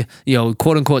monthly,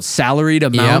 quote unquote salaried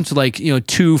amount, like, $200,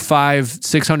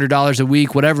 $500, $600 a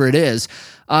week, whatever it is,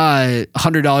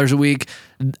 $100 a week.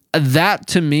 That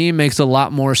to me makes a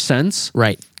lot more sense,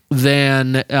 right?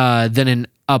 Than an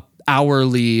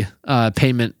hourly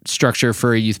payment structure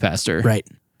for a youth pastor, Right.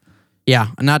 Yeah,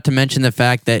 not to mention the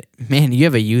fact that, man, you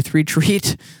have a youth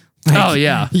retreat. Like, oh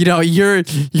yeah, you're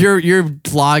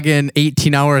vlogging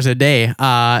 18 hours a day,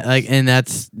 and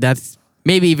that's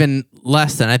maybe even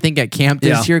less than I think at camp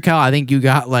this year, Cal. I think you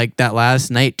got like that last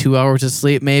night 2 hours of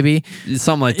sleep, maybe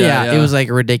something like that. Yeah, it was like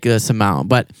a ridiculous amount.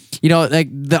 But like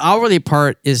the hourly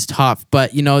part is tough.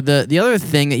 But the other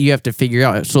thing that you have to figure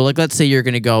out. So like, let's say you're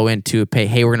going to go into pay.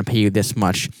 Hey, we're going to pay you this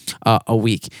much a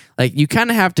week. Like you kind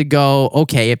of have to go.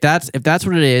 Okay, if that's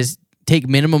what it is, take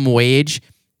minimum wage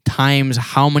times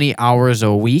how many hours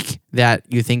a week that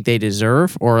you think they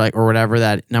deserve, or whatever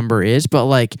that number is. But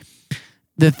like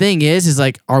the thing is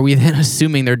like, are we then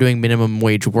assuming they're doing minimum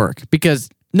wage work? Because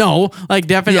no, like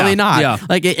definitely not. Yeah.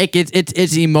 Like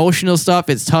it's emotional stuff.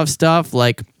 It's tough stuff.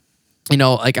 Like,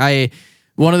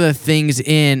 one of the things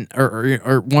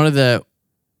or one of the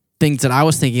things that I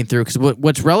was thinking through, because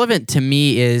what's relevant to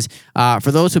me is,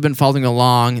 for those who've been following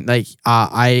along, like,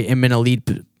 I am in a lead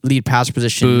pastor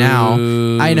position now.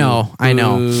 I know.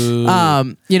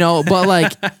 But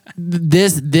like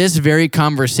this very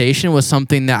conversation was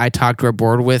something that I talked to our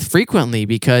board with frequently,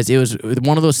 because it was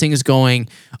one of those things going,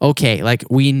 okay, like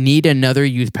we need another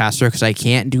youth pastor because I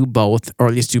can't do both, or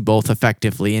at least do both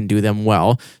effectively and do them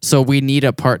well. So we need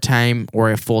a part-time or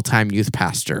a full-time youth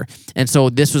pastor. And so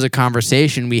this was a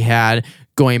conversation we had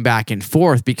going back and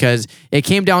forth, because it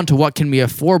came down to what can we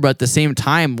afford. But at the same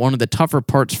time, one of the tougher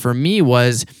parts for me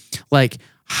was like,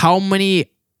 how many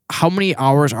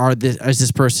hours is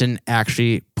this person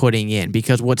actually putting in?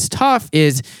 Because what's tough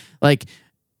is like,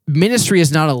 ministry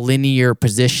is not a linear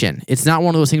position. It's not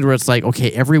one of those things where it's like,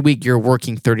 okay, every week you're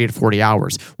working 30 to 40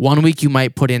 hours. One week you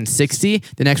might put in 60,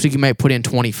 the next week you might put in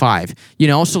 25.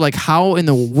 So like, how in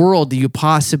the world do you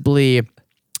possibly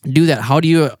do that? How do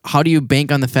you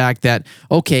bank on the fact that,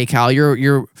 okay, Cal,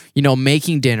 you're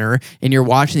making dinner and you're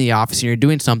watching The Office and you're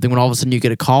doing something, when all of a sudden you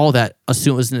get a call that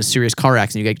assume it was in a serious car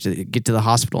accident, you get to the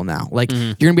hospital now. Like,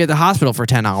 you're gonna be at the hospital for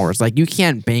 10 hours. Like, you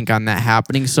can't bank on that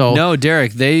happening. So no,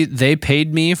 Derek, they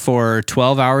paid me for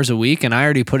 12 hours a week and I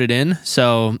already put it in,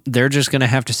 so they're just gonna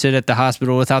have to sit at the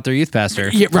hospital without their youth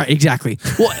pastor. Yeah, right, exactly.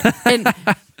 Well, and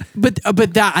but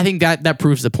that, I think that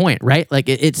proves the point, right? Like,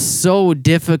 it's so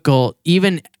difficult,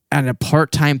 even at a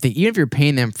part-time thing, even if you're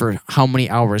paying them for how many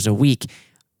hours a week,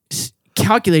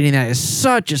 calculating that is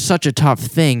such a tough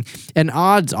thing. And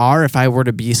odds are, if I were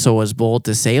to be so as bold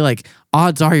to say, like,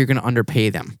 odds are you're going to underpay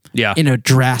them in a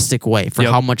drastic way for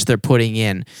how much they're putting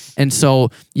in. And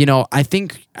so, I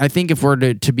think if we're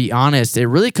to be honest, it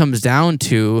really comes down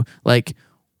to like,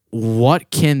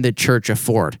 what can the church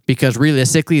afford? Because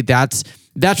realistically, that's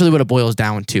really what it boils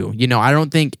down to. I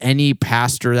don't think any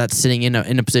pastor that's sitting in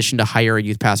a position to hire a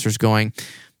youth pastor is going,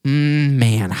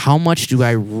 man, how much do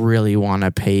I really want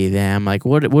to pay them? Like,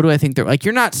 what do I think they're like?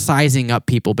 You're not sizing up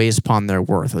people based upon their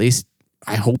worth. At least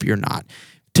I hope you're not.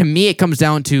 To me, it comes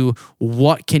down to,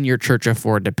 what can your church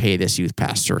afford to pay this youth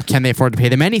pastor? Can they afford to pay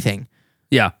them anything?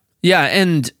 Yeah.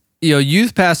 And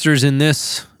youth pastors in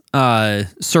this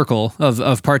circle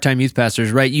of part-time youth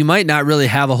pastors, right? You might not really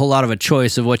have a whole lot of a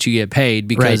choice of what you get paid,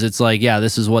 because it's like,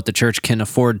 this is what the church can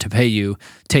afford to pay you,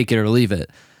 take it or leave it.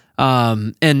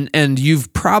 And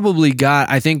you've probably got,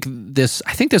 I think this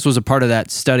was a part of that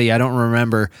study. I don't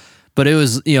remember, but it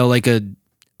was, like a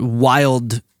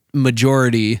wild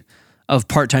majority of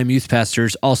part-time youth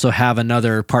pastors also have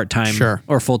another part-time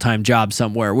or full-time job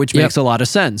somewhere, which makes a lot of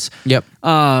sense. Yep.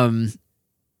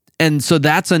 And so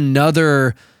that's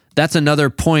another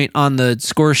point on the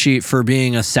score sheet for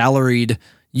being a salaried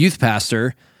youth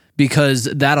pastor, because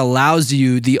that allows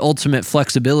you the ultimate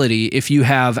flexibility. If you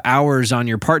have hours on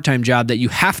your part-time job that you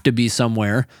have to be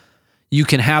somewhere, you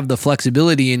can have the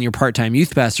flexibility in your part-time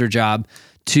youth pastor job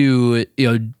to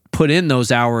put in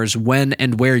those hours when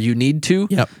and where you need to,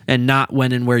 Yep. and not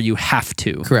when and where you have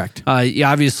to. Correct.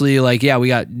 Obviously, like, yeah, we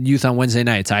got youth on Wednesday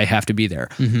nights. I have to be there.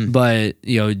 But,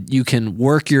 you can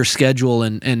work your schedule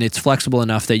and it's flexible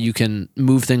enough that you can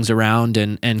move things around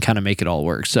and kind of make it all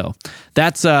work. So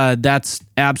that's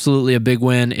absolutely a big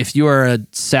win. If you are a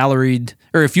salaried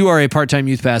or if you are a part-time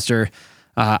youth pastor,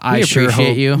 I sure appreciate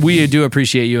hope you. we do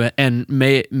appreciate you, and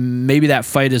maybe that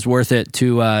fight is worth it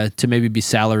to maybe be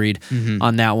salaried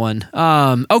on that one.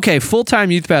 Okay, full-time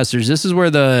youth pastors. This is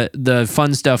where the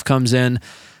fun stuff comes in,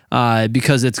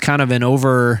 because it's kind of an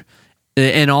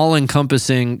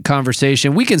all-encompassing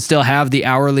conversation. We can still have the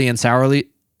hourly and sourly.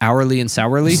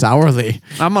 Sourly.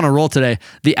 I'm on a roll today.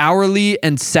 The hourly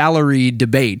and salary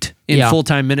debate in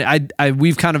full-time minute.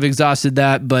 We've kind of exhausted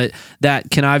that, but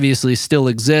that can obviously still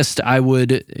exist. I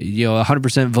would,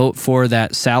 100% vote for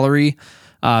that salary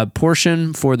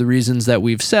portion for the reasons that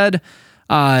we've said.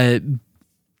 And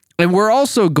we're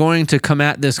also going to come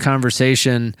at this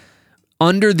conversation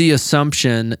under the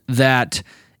assumption that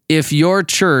if your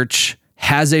church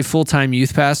has a full-time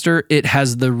youth pastor, it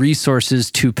has the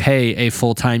resources to pay a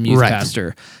full-time youth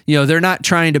pastor. They're not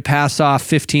trying to pass off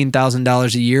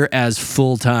 $15,000 a year as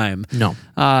full-time. No.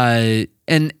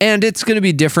 And it's going to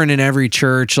be different in every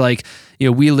church. Like,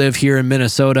 we live here in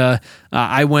Minnesota.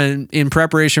 I went in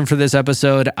preparation for this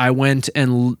episode. I went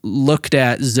and looked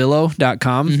at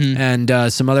Zillow.com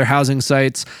and some other housing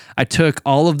sites. I took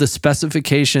all of the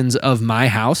specifications of my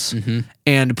house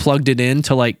and plugged it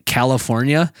into like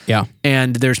California. Yeah.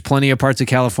 And there's plenty of parts of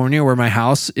California where my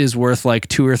house is worth like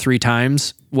 2 or 3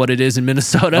 times what it is in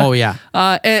Minnesota. Oh yeah.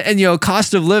 And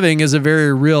cost of living is a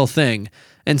very real thing.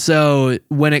 And so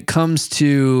when it comes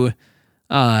to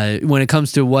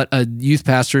what a youth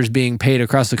pastor is being paid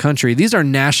across the country, these are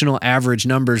national average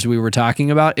numbers we were talking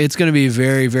about. It's going to be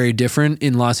very, very different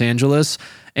in Los Angeles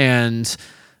and,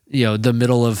 the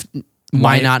middle of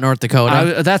Minot, North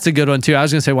Dakota. That's a good one too. I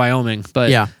was going to say Wyoming,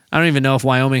 but yeah. I don't even know if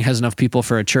Wyoming has enough people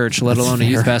for a church, let alone a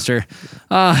youth pastor,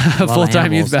 a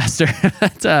full-time youth pastor.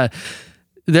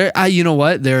 But, you know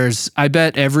what? I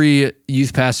bet every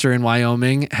youth pastor in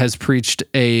Wyoming has preached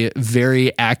a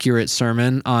very accurate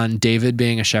sermon on David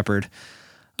being a shepherd.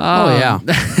 Oh yeah.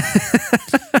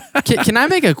 Can I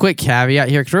make a quick caveat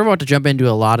here? Because we're about to jump into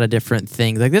a lot of different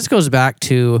things. Like this goes back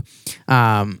to,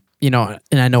 and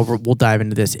I know we'll dive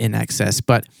into this in excess,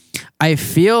 but I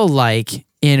feel like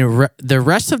in the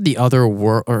rest of the other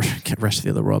world, or rest of the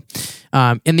other world,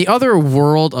 in the other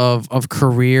world of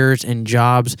careers and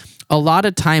jobs, a lot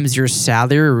of times your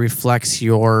salary reflects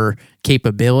your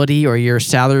capability, or your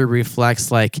salary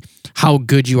reflects like how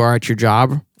good you are at your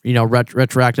job.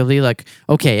 Retroactively, like,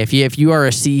 okay, if you are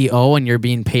a CEO and you're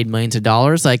being paid millions of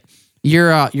dollars, like you're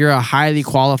a highly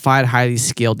qualified, highly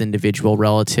skilled individual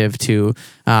relative to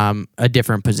a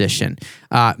different position.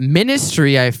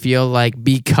 Ministry, I feel like,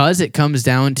 because it comes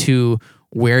down to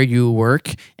where you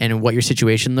work and what your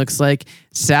situation looks like,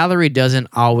 salary doesn't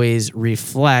always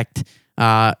reflect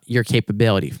your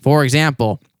capability. For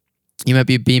example, you might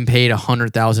be being paid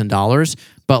 $100,000,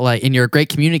 but like, and you're a great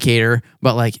communicator,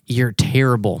 but like you're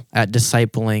terrible at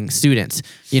discipling students.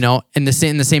 In the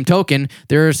same token,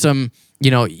 there are some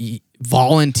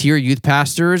volunteer youth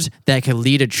pastors that could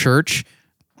lead a church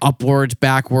upwards,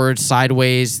 backwards,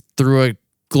 sideways through a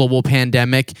global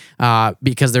pandemic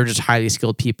because they're just highly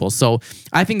skilled people. So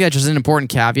I think that's just an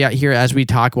important caveat here as we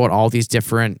talk about all these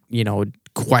different,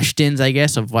 questions, I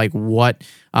guess, of like what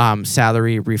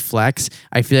salary reflects.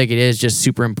 I feel like it is just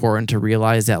super important to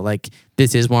realize that like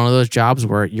this is one of those jobs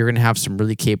where you're going to have some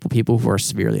really capable people who are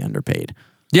severely underpaid.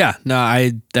 Yeah,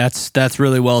 no, that's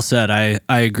really well said. I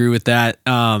agree with that.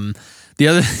 The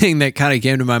other thing that kind of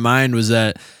came to my mind was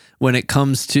that when it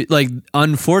comes to, like,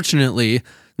 unfortunately,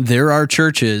 there are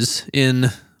churches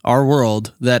in our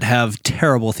world that have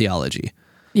terrible theology.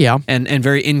 Yeah. And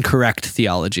very incorrect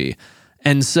theology.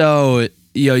 And so,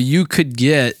 you could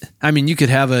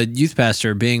have a youth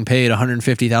pastor being paid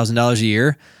 $150,000 a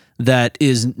year that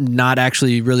is not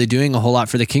actually really doing a whole lot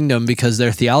for the kingdom because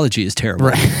their theology is terrible.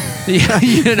 Right.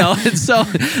 And so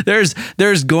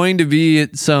there's going to be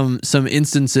some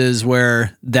instances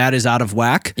where that is out of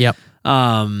whack. Yep.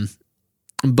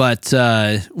 But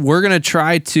we're going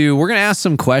to ask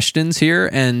some questions here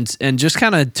and just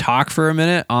kind of talk for a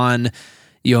minute on,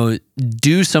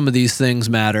 do some of these things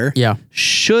matter? Yeah.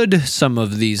 Should some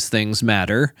of these things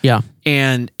matter? Yeah.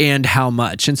 And how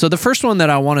much? And so the first one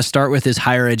that I want to start with is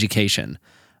higher education.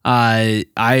 I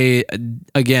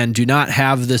again do not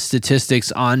have the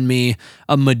statistics on me.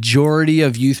 A majority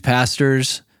of youth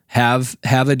pastors have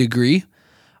a degree.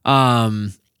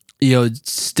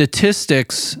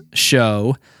 Statistics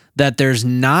show that there's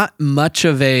not much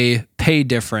of a pay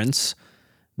difference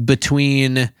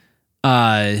between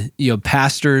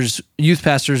pastors, youth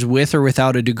pastors with or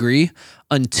without a degree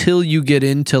until you get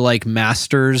into like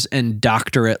master's and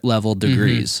doctorate level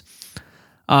degrees.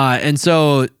 And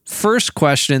so first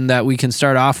question that we can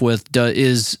start off with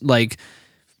is like,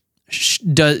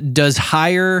 does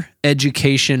higher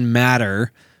education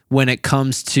matter when it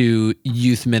comes to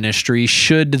youth ministry?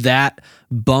 Should that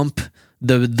bump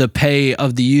the pay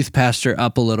of the youth pastor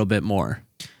up a little bit more?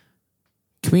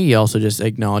 Can we also just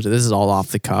acknowledge that this is all off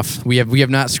the cuff? We have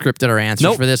not scripted our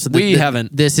answers for this. We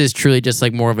haven't. This is truly just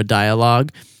like more of a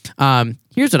dialogue.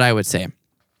 Here's what I would say.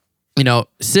 You know,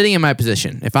 sitting in my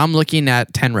position, if I'm looking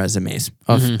at 10 resumes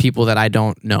of people that I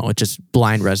don't know, it's just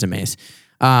blind resumes.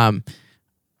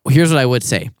 Here's what I would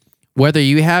say. Whether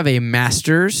you have a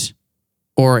master's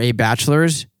or a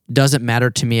bachelor's doesn't matter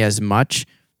to me as much,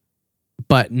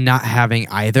 but not having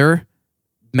either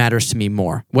matters to me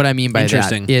more. What I mean by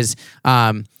that is,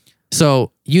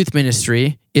 so youth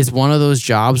ministry is one of those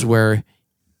jobs where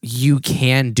you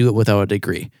can do it without a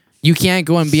degree. You can't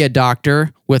go and be a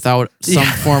doctor without some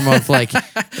form of like,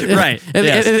 right.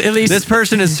 At least this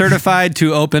person is certified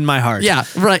to open my heart. Yeah,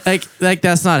 right. Like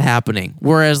that's not happening.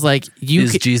 Whereas like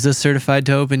is Jesus certified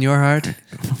to open your heart?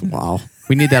 Wow.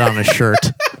 We need that on a shirt.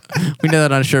 We need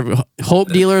that on a shirt. Hope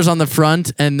dealers on the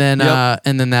front, and then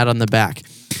that on the back.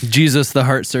 Jesus, the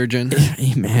heart surgeon.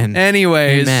 Amen.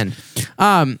 Anyways,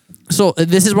 amen. So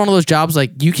this is one of those jobs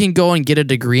like you can go and get a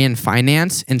degree in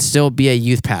finance and still be a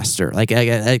youth pastor. Like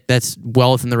that's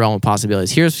well within the realm of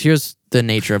possibilities. Here's the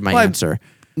nature of my answer.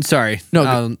 Sorry,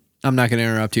 no, I'm not going to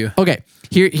interrupt you. Okay,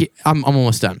 here I'm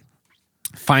almost done.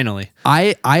 Finally,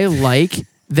 I like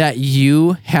that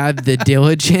you had the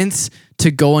diligence to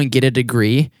go and get a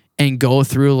degree and going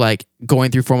through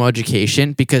formal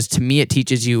education, because to me it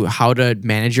teaches you how to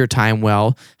manage your time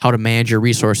well, how to manage your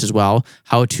resources well,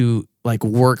 how to like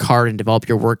work hard and develop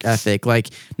your work ethic. Like,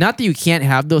 not that you can't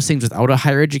have those things without a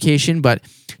higher education, but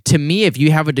to me, if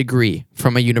you have a degree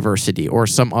from a university or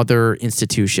some other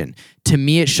institution, to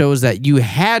me it shows that you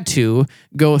had to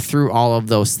go through all of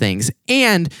those things.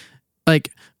 And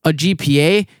like a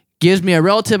GPA gives me a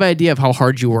relative idea of how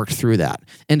hard you worked through that.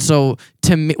 And so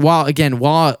to me, while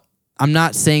I'm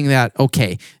not saying that,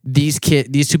 okay, these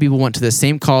two people went to the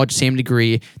same college, same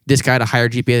degree, this guy had a higher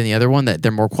GPA than the other one, that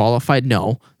they're more qualified.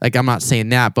 No, like I'm not saying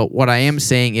that. But what I am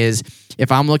saying is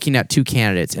if I'm looking at two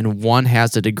candidates and one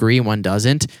has a degree and one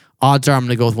doesn't, odds are I'm going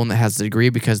to go with one that has the degree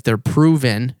because they're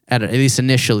proven, at least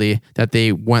initially, that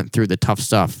they went through the tough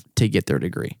stuff to get their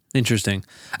degree. Interesting.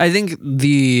 I think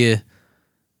the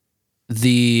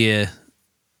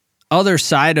other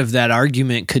side of that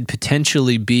argument could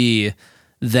potentially be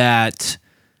that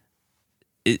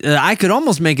I could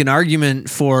almost make an argument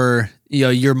for,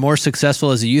 you're more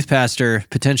successful as a youth pastor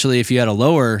potentially if you had a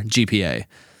lower GPA,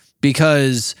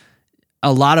 because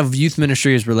a lot of youth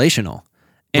ministry is relational.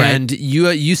 And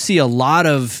you see a lot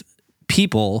of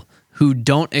people who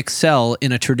don't excel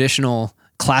in a traditional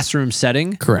classroom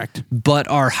setting. Correct. But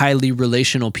are highly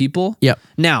relational people. Yep.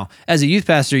 Now, as a youth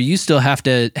pastor, you still have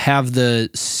to have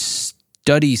the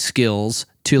study skills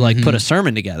to put a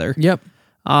sermon together. Yep.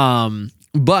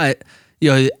 But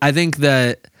I think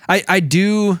that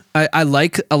I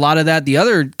like a lot of that. The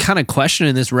other kind of question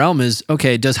in this realm is,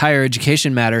 okay, does higher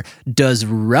education matter? Does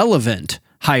relevant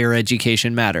higher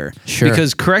education matter? Sure.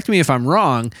 Because correct me if I'm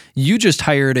wrong, you just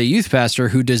hired a youth pastor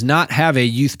who does not have a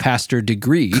youth pastor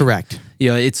degree. Correct.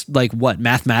 It's like what,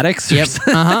 mathematics? Yep.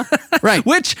 Right.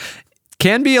 Which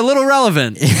can be a little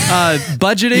relevant.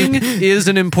 Budgeting is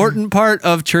an important part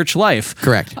of church life.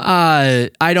 Correct. I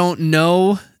don't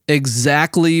know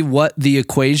exactly what the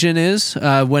equation is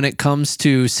when it comes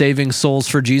to saving souls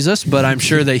for Jesus, but I'm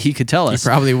sure that he could tell us. He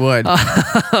probably would.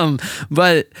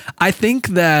 But I think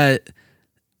that,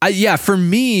 for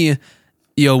me,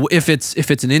 if it's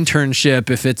an internship,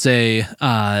 if it's a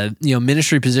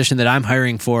ministry position that I'm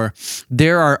hiring for,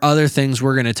 there are other things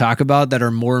we're going to talk about that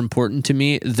are more important to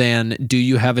me than do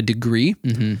you have a degree.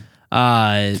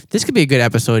 Mm-hmm. This could be a good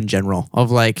episode in general of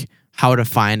like how to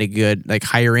find a good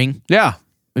hiring. Yeah,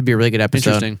 it'd be a really good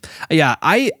episode. Interesting. Yeah,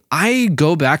 I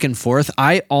go back and forth.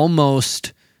 I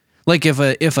almost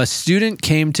if a student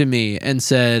came to me and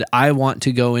said, I want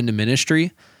to go into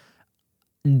ministry,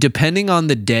 depending on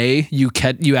the day you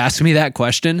ask me that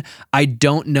question, I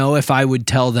don't know if I would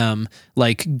tell them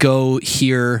go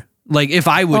here. If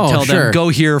I would tell them go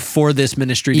here for this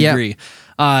ministry degree.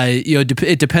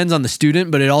 It depends on the student,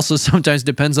 but it also sometimes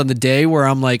depends on the day where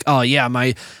I'm like, oh yeah,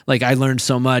 I learned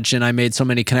so much and I made so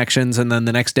many connections, and then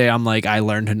the next day I'm like, I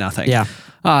learned nothing. Yeah.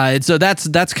 So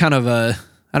that's kind of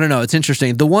I don't know. It's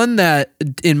interesting. The one that,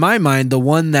 in my mind, the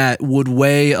one that would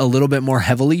weigh a little bit more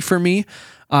heavily for me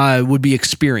would be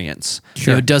experience.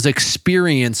 Sure. Does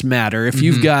experience matter? If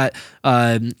you've got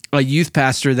a youth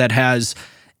pastor that has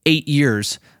 8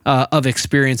 years of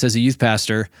experience as a youth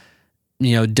pastor,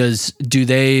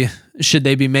 should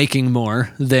they be making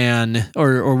more than,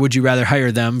 or would you rather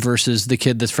hire them versus the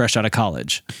kid that's fresh out of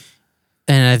college?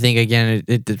 And I think again,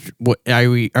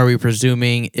 are we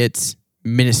presuming it's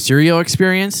ministerial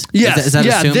experience? Yes. Is that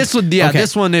assumed?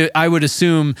 This one I would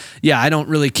assume. Yeah, I don't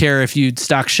really care if you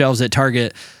stock shelves at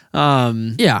Target.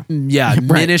 Yeah, right.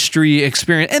 Ministry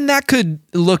experience, and that could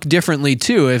look differently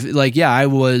too. If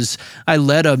I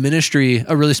led a ministry,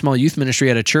 a really small youth ministry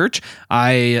at a church.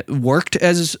 I worked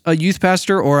as a youth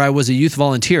pastor, or I was a youth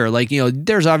volunteer.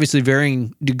 There's obviously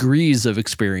varying degrees of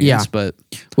experience. Yeah. But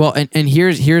well, and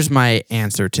here's my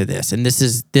answer to this, and this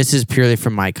is purely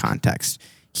from my context.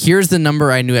 Here's the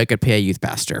number I knew I could pay a youth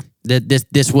pastor.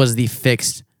 This was the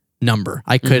fixed number.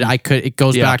 I could, it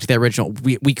goes back to the original.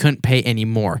 We couldn't pay any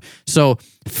more. So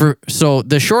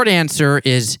the short answer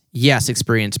is yes,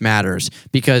 experience matters,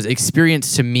 because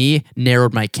experience to me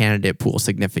narrowed my candidate pool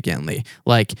significantly.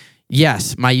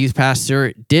 Yes, my youth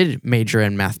pastor did major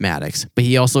in mathematics, but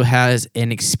he also has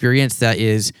an experience that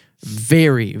is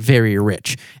very, very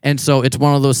rich. And so it's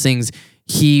one of those things,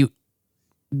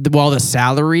 while the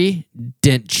salary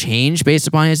didn't change based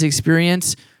upon his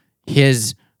experience,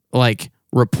 his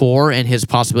rapport and his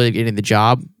possibility of getting the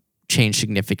job changed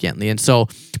significantly. And so,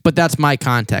 but that's my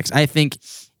context. I think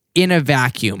in a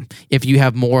vacuum, if you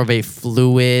have more of a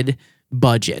fluid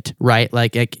budget, right?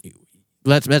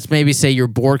 Let's maybe say your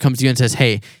board comes to you and says,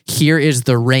 hey, here is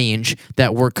the range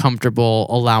that we're comfortable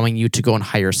allowing you to go and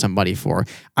hire somebody for.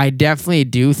 I definitely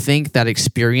do think that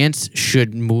experience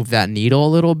should move that needle a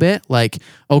little bit.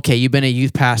 Okay, you've been a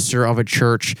youth pastor of a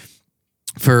church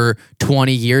for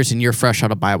 20 years and you're fresh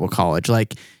out of Bible college.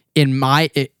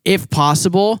 If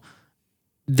possible,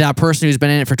 that person who's been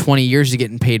in it for 20 years is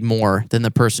getting paid more than the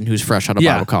person who's fresh out of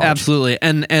Bible college. Absolutely.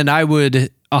 And I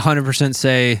would 100%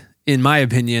 say, in my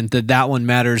opinion, that one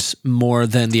matters more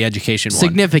than the education one.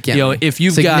 Significantly. If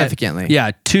you've got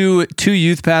two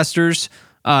youth pastors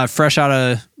fresh out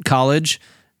of college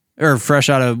or fresh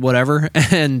out of whatever,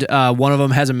 and one of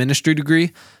them has a ministry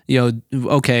degree,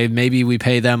 okay, maybe we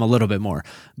pay them a little bit more.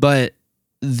 But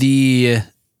the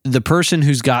person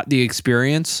who's got the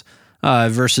experience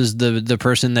versus the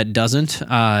person that doesn't,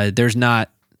 there's not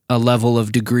a level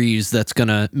of degrees that's going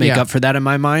to make up for that in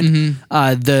my mind.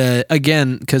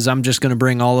 Again, because I'm just going to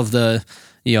bring all of the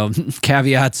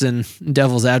caveats and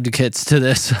devil's advocates to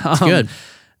this. Good.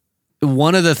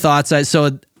 One of the thoughts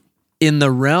in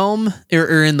the realm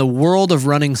or in the world of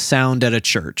running sound at a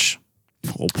church.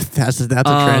 Oh, that's a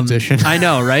transition. I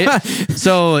know, right?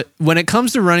 So when it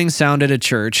comes to running sound at a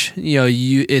church,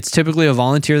 it's typically a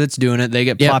volunteer that's doing it. They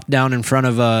get plopped down in front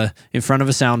of a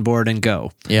soundboard and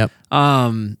go. Yep.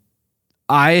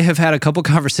 I have had a couple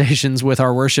conversations with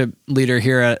our worship leader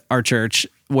here at our church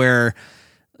where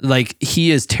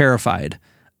he is terrified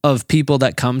of people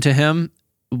that come to him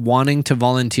wanting to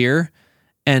volunteer.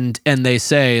 And they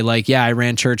say I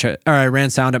ran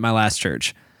sound at my last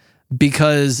church,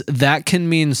 because that can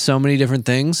mean so many different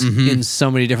things in so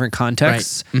many different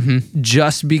contexts. Right.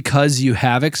 Just because you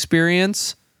have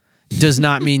experience does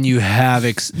not mean you have,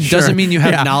 doesn't mean you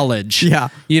have knowledge. Yeah.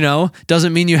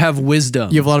 Doesn't mean you have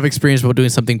wisdom. You have a lot of experience about doing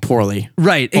something poorly.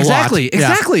 Right.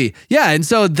 Exactly. Yeah. And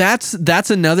so that's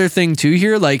another thing too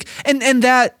here. And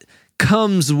that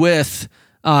comes with,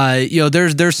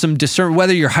 there's some discern,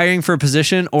 whether you're hiring for a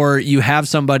position or you have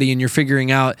somebody and you're figuring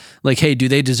out hey, do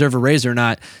they deserve a raise or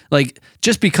not?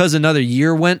 Just because another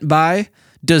year went by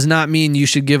does not mean you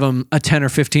should give them a 10 or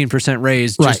 15%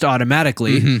 raise just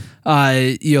automatically.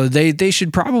 They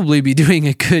should probably be doing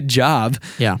a good job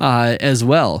as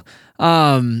well.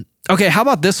 Okay. How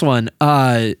about this one?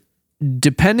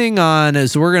 Depending on,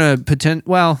 as we're going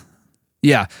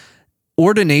to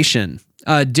ordination,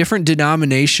 different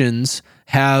denominations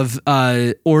have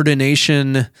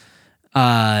ordination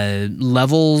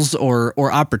levels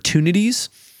or opportunities.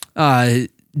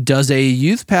 Does a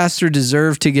youth pastor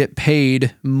deserve to get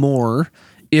paid more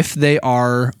if they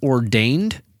are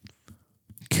ordained?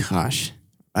 Gosh,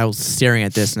 I was staring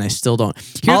at this and I still don't.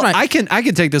 I can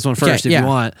take this one first if you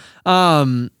want.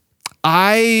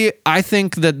 I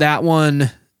think that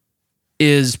one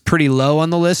is pretty low on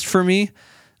the list for me.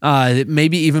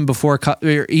 Maybe even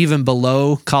even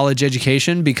below college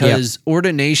education, because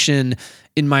ordination,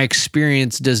 in my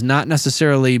experience, does not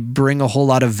necessarily bring a whole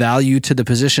lot of value to the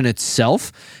position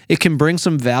itself. It can bring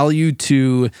some value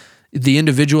to the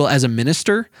individual as a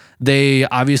minister, they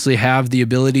obviously have the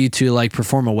ability to like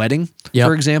perform a wedding,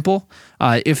 for example,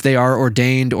 if they are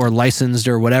ordained or licensed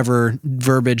or whatever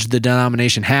verbiage the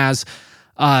denomination has.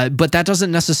 But that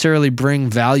doesn't necessarily bring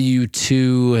value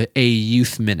to a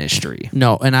youth ministry.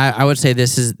 No, and I would say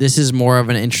this is more of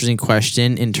an interesting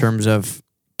question in terms of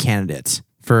candidates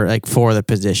for the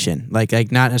position. Like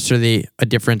not necessarily a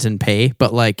difference in pay,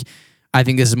 but like I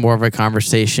think this is more of a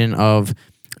conversation of,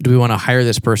 do we want to hire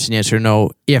this person, yes or no?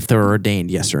 If they're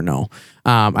ordained, yes or no?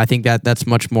 I think that's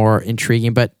much more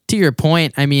intriguing. But to your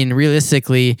point, I mean,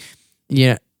 realistically,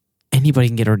 anybody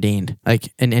can get ordained,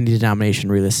 like in any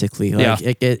denomination. Realistically,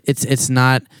 it's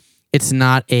not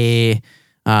a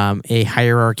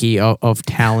hierarchy of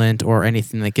talent or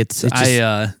anything. Like it's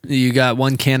just, you got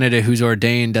one candidate who's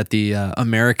ordained at the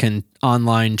American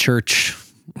Online Church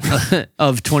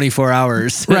of 24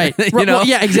 hours, right? Well,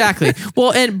 yeah, exactly.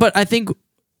 Well, but I think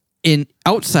in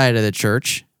outside of the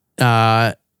church,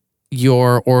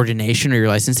 your ordination or your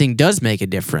licensing does make a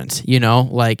difference.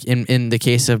 Like in the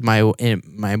case of my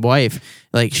wife,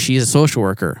 like she's a social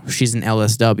worker, she's an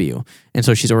LSW, and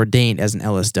so she's ordained as an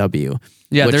LSW.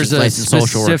 Yeah, there's a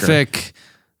specific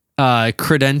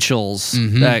credentials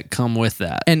that come with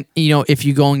that. And if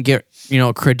you go and get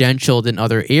credentialed in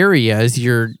other areas,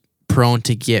 you're prone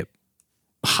to get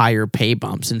higher pay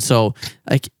bumps. And so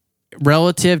like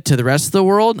relative to the rest of the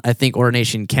world, I think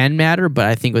ordination can matter, but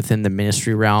I think within the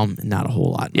ministry realm, not a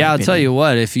whole lot. Yeah, I'll tell you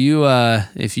what, if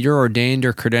you're ordained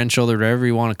or credentialed or whatever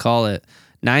you want to call it,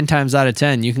 9 times out of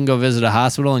 10, you can go visit a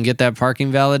hospital and get that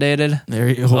parking validated.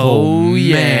 Oh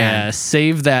yeah,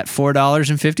 save that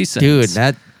 $4.50, dude.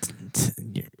 That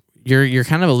you're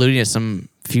kind of alluding to some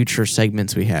future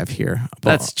segments we have here.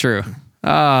 That's true.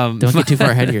 Don't get too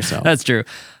far ahead of yourself. That's true.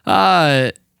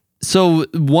 So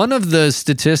one of the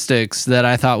statistics that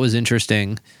I thought was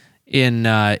interesting in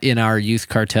our youth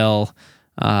cartel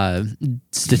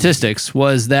statistics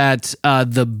was that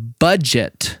the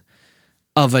budget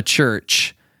of a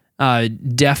church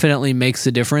definitely makes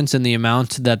a difference in the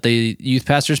amount that the youth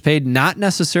pastors paid. Not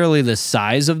necessarily the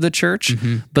size of the church,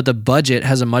 but the budget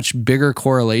has a much bigger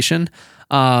correlation.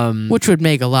 Which would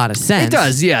make a lot of sense. It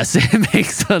does, yes. It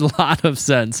makes a lot of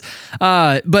sense.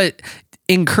 But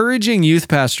encouraging youth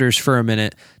pastors for a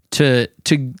minute to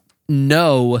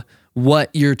know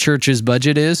what your church's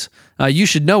budget is. You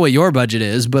should know what your budget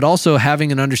is, but also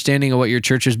having an understanding of what your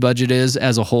church's budget is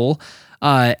as a whole.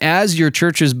 As your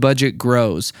church's budget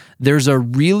grows, there's a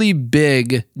really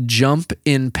big jump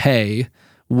in pay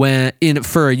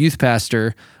for a youth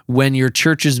pastor when your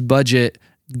church's budget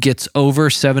gets over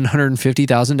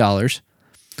 $750,000.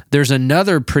 There's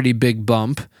another pretty big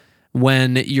bump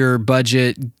when your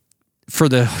budget for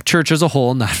the church as a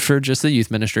whole, not for just the youth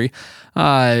ministry,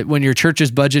 when your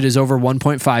church's budget is over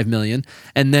 $1.5 million.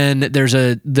 And then there's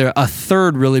a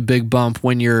third really big bump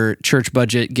when your church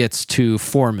budget gets to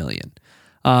 $4 million.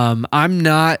 I'm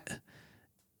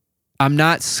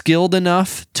not skilled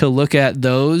enough to look at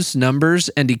those numbers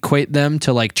and equate them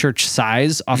to like church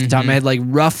size off the top of my head. Like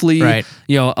roughly, right.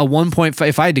 A 1.5,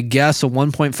 if I had to guess, a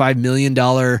 $1.5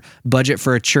 million budget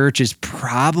for a church is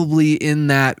probably in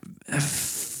that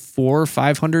 400 or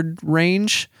 500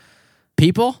 range.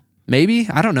 People? Maybe.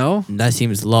 I don't know. That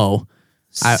seems low.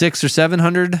 600 or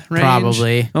 700 range?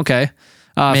 Probably. Okay.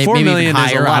 Maybe 4 million higher,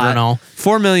 is a lot. I don't know.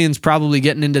 4 million's probably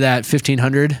getting into that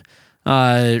 1,500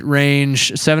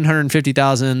 range.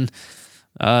 750,000,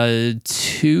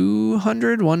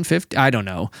 200, 150. I don't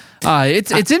know.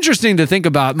 It's interesting to think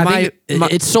about.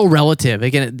 It's so relative.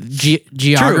 Again,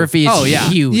 geography is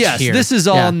huge. Yes, here. This is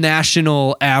all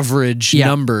national average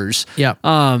numbers. Yeah.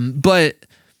 But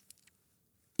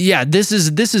yeah, this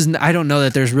is. I don't know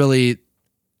that there's really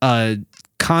a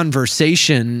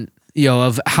conversation,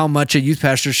 of how much a youth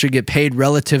pastor should get paid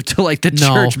relative to like the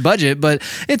church budget, but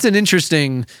it's an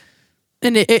interesting.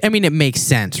 And it makes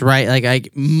sense, right? Like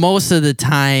most of the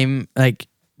time, like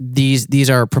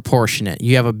these are proportionate.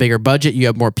 You have a bigger budget, you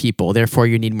have more people, therefore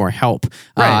you need more help,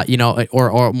 right. Or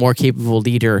a more capable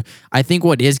leader. I think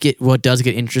what does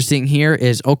get interesting here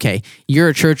is, okay, you're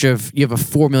a church you have a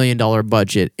 $4 million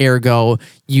budget, ergo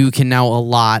you can now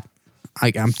allot,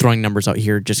 I'm throwing numbers out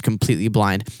here just completely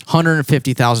blind,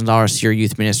 $150,000 to your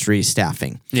youth ministry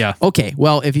staffing. Yeah. Okay,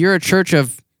 well, if you're a church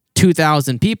of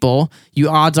 2,000 people,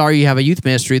 odds are you have a youth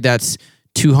ministry that's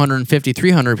 250,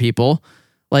 300 people.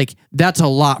 Like that's a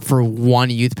lot for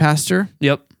one youth pastor.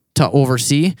 Yep. To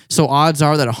oversee. So odds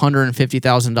are that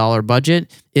 $150,000 budget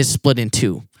is split in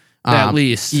two. At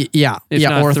least.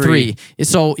 Or three.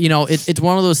 So, it's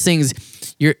one of those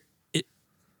things you're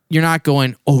not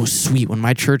going, oh, sweet, when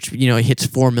my church, hits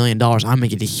 $4 million, I'm going to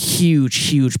get a huge,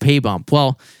 huge pay bump.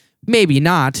 Well, Maybe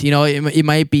not. It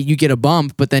might be you get a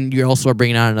bump, but then you also are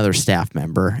bringing on another staff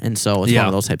member, and so it's one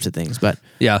of those types of things. But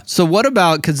yeah. So what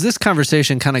about, because this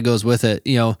conversation kind of goes with it,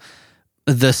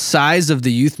 the size of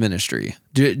the youth ministry.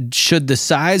 Should the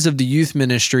size of the youth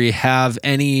ministry have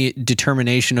any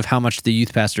determination of how much the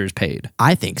youth pastor is paid?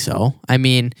 I think so. I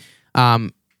mean,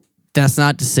 that's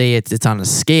not to say it's on a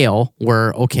scale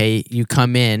where, okay, you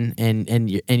come in and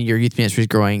your youth ministry is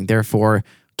growing, therefore,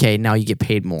 okay, now you get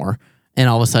paid more. And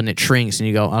all of a sudden it shrinks and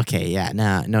you go, okay, yeah,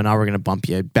 now we're going to bump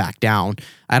you back down.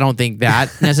 I don't think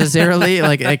that necessarily,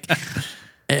 like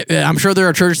I'm sure there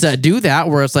are churches that do that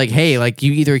where it's like, hey, like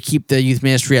you either keep the youth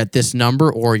ministry at this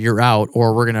number or you're out,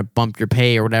 or we're going to bump your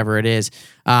pay or whatever it is.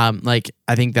 I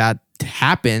think that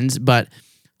happens, but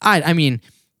I mean,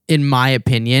 in my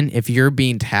opinion, if you're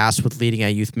being tasked with leading a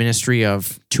youth ministry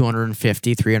of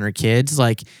 250, 300 kids,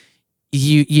 like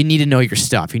you need to know your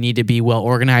stuff. You need to be well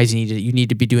organized. You need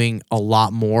to be doing a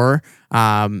lot more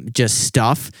just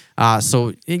stuff. I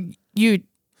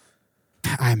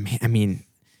mean,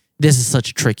 this is such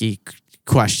a tricky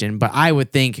question, but I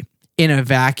would think in a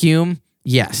vacuum,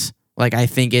 yes. Like I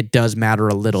think it does matter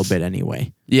a little bit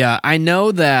anyway. Yeah, I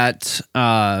know that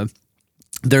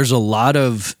there's a lot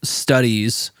of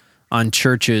studies on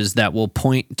churches that will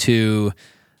point to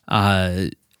a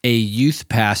youth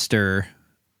pastor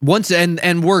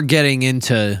and we're getting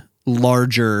into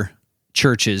larger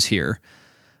churches here.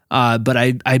 But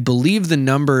I believe the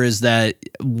number is that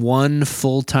one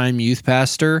full-time youth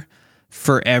pastor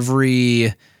for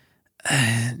every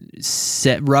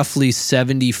roughly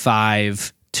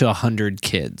 75 to 100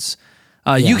 kids.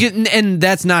 You get, and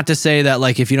that's not to say that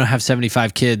like if you don't have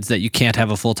 75 kids that you can't have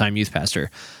a full-time youth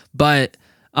pastor, but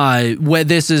when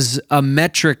this is a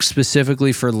metric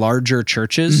specifically for larger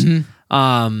churches.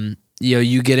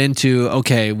 You get into,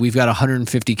 okay, we've got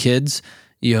 150 kids.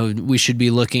 We should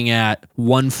be looking at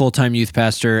one full-time youth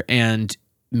pastor and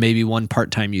maybe one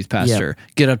part-time youth pastor.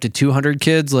 Yep. Get up to 200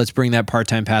 kids. Let's bring that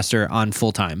part-time pastor on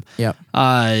full-time. Yep.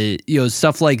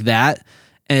 Stuff like that.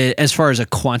 As far as a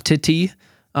quantity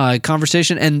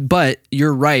conversation, but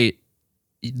you're right.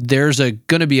 There's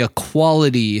going to be a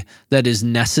quality that is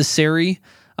necessary.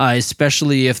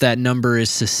 Especially if that number is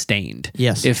sustained.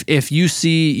 Yes. If you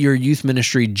see your youth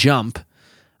ministry jump,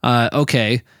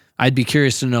 okay, I'd be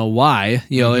curious to know why.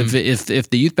 If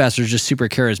the youth pastor is just super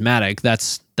charismatic,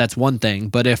 that's one thing.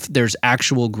 But if there's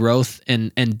actual growth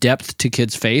and depth to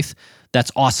kids' faith,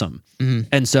 that's awesome. Mm-hmm.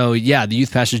 And so, yeah, the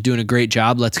youth pastor is doing a great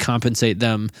job. Let's compensate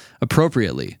them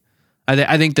appropriately.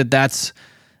 I think that's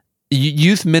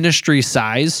youth ministry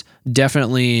size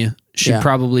definitely should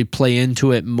probably play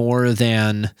into it more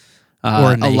than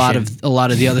a lot of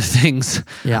the other things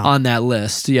on that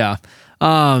list. Yeah.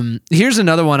 Here's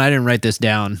another one. I didn't write this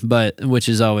down, but which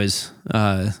is always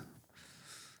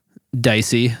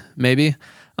dicey, maybe.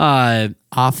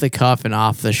 Off the cuff and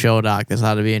off the show, Doc. This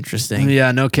ought to be interesting.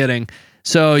 Yeah, no kidding.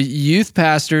 So youth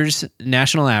pastors,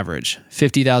 national average,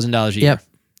 $50,000 a year. Yep.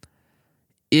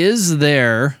 Is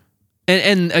there,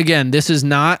 and again, this is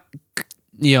not,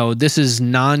 this is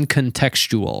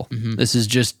non-contextual. Mm-hmm. This is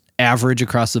just average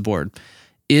across the board.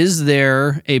 Is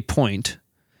there a point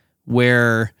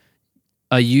where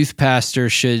a youth pastor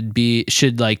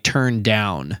should like turn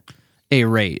down a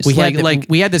raise? We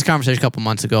had this conversation a couple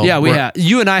months ago. Yeah,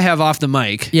 you and I have off the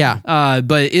mic. Yeah.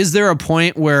 But is there a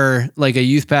point where like a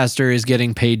youth pastor is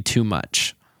getting paid too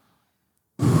much?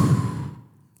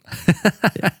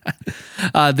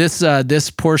 This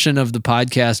portion of the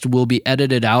podcast will be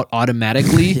edited out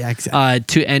automatically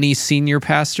to any senior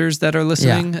pastors that are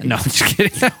listening. Yeah. No, I'm just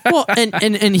kidding. Well,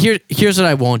 and here's what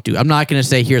I won't do. I'm not going to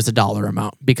say here's the dollar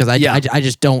amount because I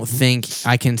just don't think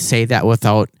I can say that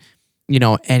without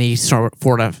any sort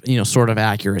of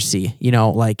accuracy.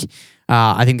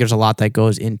 I think there's a lot that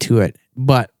goes into it.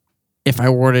 But if I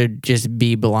were to just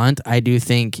be blunt, I do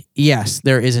think yes,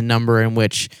 there is a number in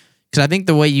which. Because I think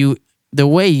the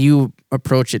way you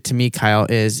approach it to me, Kyle,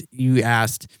 is you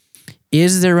asked,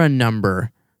 is there a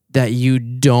number that you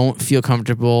don't feel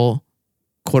comfortable,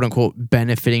 quote unquote,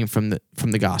 benefiting from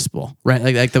the gospel, right?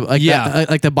 Like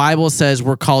the Bible says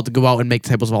we're called to go out and make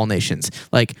disciples of all nations.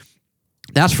 Like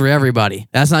that's for everybody.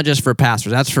 That's not just for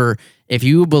pastors. That's for if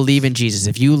you believe in Jesus,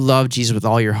 if you love Jesus with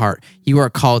all your heart, you are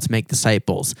called to make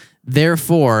disciples.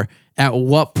 Therefore, at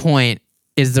what point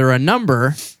is there a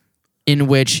number in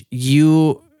which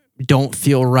you don't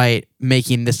feel right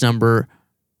making this number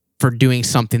for doing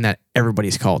something that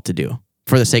everybody's called to do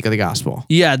for the sake of the gospel?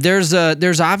 Yeah, there's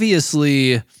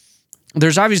obviously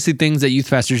things that youth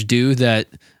pastors do that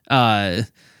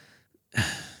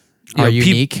Are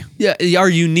unique. Are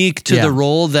unique to Yeah. the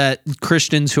role that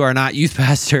Christians who are not youth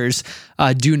pastors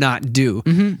do not do.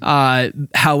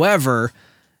 However,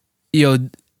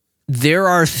 there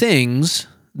are things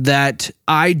that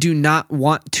I do not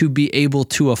want to be able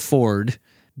to afford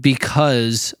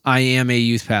because I am a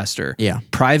youth pastor. Yeah.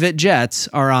 Private jets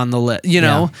are on the list.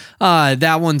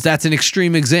 That's an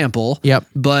extreme example. Yep.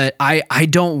 But I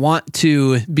don't want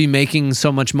to be making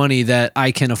so much money that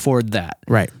I can afford that.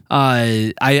 Right.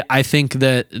 I think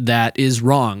that is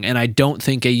wrong, and I don't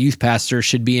think a youth pastor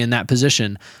should be in that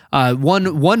position. One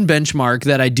benchmark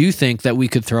that I do think that we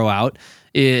could throw out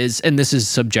is, and this is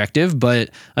subjective, but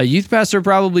a youth pastor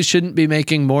probably shouldn't be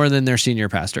making more than their senior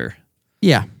pastor.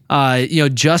 Yeah.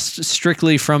 Just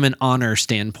strictly from an honor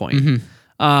standpoint.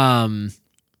 Can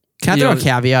I throw a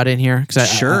caveat in here? Because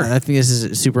Sure. I think this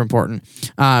is super important.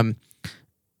 I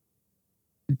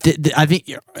think,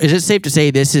 is it safe to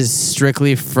say this is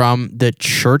strictly from the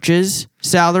church's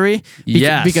salary?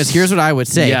 Yes. Because here's what I would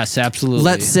say. Yes, absolutely.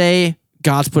 Let's say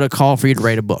God's put a call for you to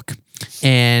write a book,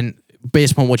 and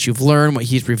based upon what you've learned, what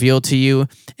He's revealed to you,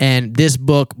 and this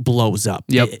book blows up.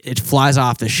 Yep. It flies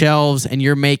off the shelves, and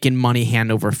you're making money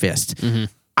hand over fist.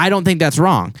 I don't think that's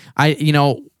wrong.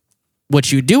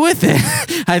 What you do with it,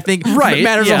 I think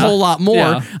matters a whole lot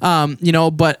more. Yeah.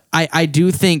 But I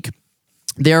do think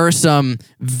there are some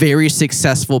very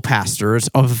successful pastors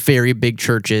of very big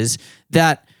churches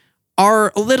that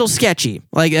are a little sketchy,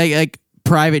 like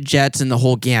private jets and the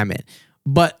whole gamut.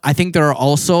 But I think there are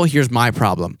also, here's my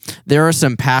problem, there are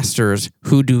some pastors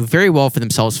who do very well for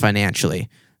themselves financially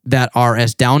that are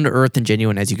as down to earth and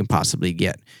genuine as you can possibly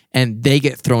get. And they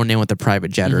get thrown in with the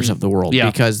private jetters of the world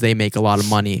because they make a lot of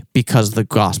money because of the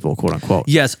gospel, quote unquote.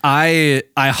 Yes, I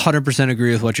 100%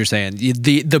 agree with what you're saying.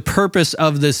 The purpose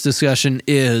of this discussion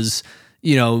is,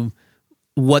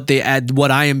 what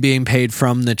I am being paid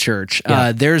from the church.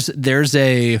 Yeah. There's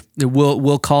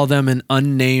we'll call them an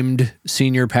unnamed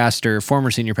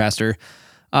former senior pastor.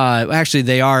 Actually,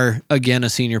 they are again a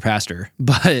senior pastor,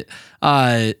 but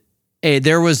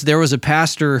there was a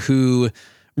pastor who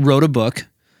wrote a book,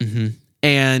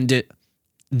 and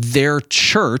their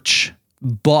church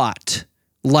bought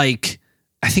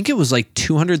I think it was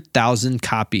 200,000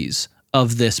 copies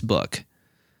of this book,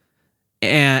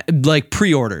 and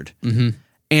pre-ordered.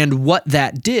 And what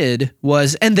that did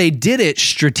was, and they did it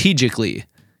strategically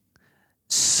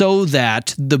so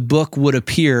that the book would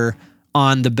appear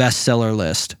on the bestseller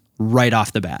list right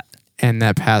off the bat. And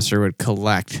that pastor would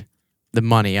collect the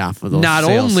money off of those Not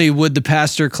sales. only would the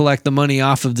pastor collect the money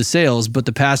off of the sales, but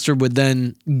the pastor would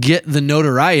then get the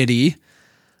notoriety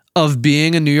of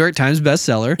being a New York Times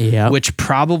bestseller, which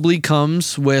probably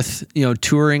comes with,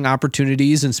 touring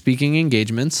opportunities and speaking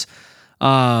engagements.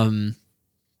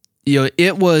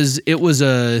 It was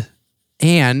a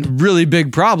really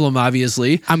big problem,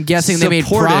 obviously. I'm guessing they made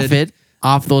profit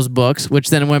off those books,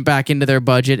 which then went back into their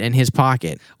budget and his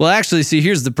pocket. Well, actually, see,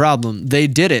 here's the problem. They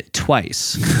did it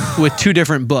twice with two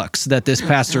different books that this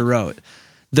pastor wrote.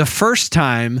 The first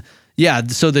time,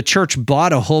 so the church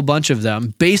bought a whole bunch of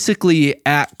them, basically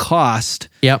at cost.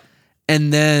 Yep.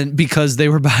 And then because they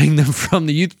were buying them from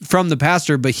the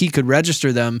pastor, but he could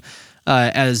register them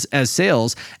as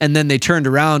sales, and then they turned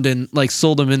around and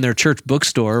sold them in their church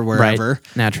bookstore or wherever.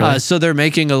 Right. Naturally. So they're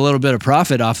making a little bit of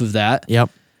profit off of that.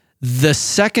 Yep. The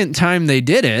second time they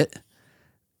did it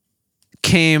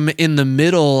came in the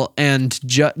middle, and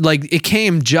it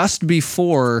came just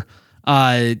before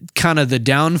kind of the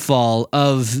downfall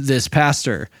of this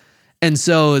pastor. And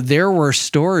so there were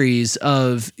stories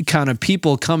of kind of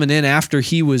people coming in after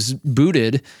he was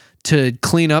booted to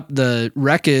clean up the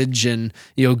wreckage and,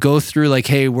 go through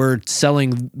hey, we're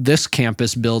selling this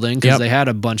campus building because they had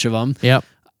a bunch of them. Yep.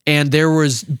 And there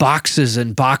was boxes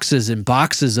and boxes and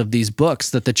boxes of these books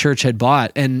that the church had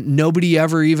bought, and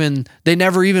they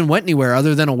never even went anywhere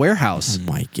other than a warehouse. Oh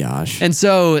my gosh. And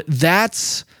so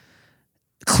that's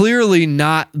clearly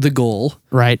not the goal.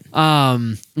 Right.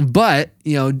 But,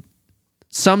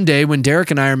 someday when Derek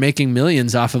and I are making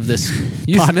millions off of this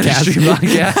youth ministry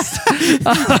podcast,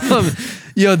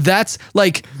 that's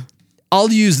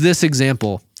I'll use this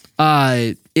example.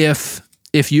 If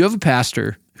you have a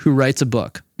pastor who writes a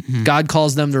book, God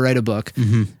calls them to write a book,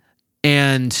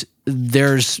 and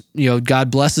there's,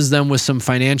 God blesses them with some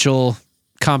financial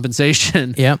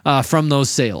compensation from those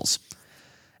sales.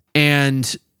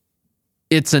 And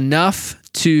it's enough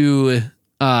to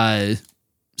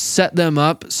set them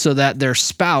up so that their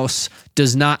spouse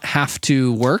does not have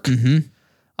to work.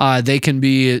 They can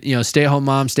be, stay-at-home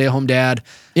mom, stay-at-home dad,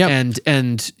 and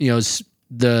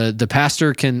the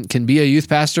pastor can be a youth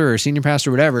pastor or a senior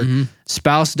pastor, whatever.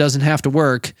 Spouse doesn't have to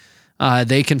work.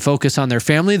 They can focus on their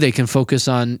family. They can focus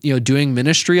on, doing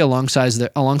ministry alongside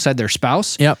their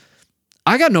spouse. Yep.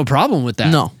 I got no problem with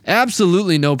that. No.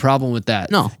 Absolutely no problem with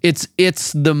that. No.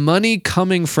 It's the money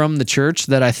coming from the church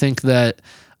that I think that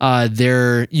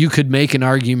you could make an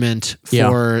argument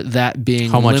for that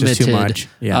being How much limited is too much.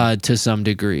 Yeah. to some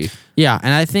degree. Yeah,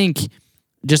 and I think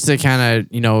just to kind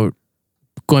of,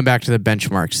 going back to the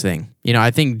benchmarks thing,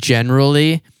 I think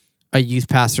generally a youth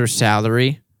pastor's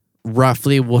salary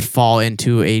roughly would fall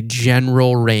into a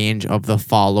general range of the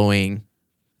following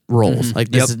roles. Mm-hmm. Like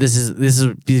this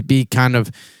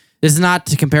is not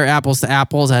to compare apples to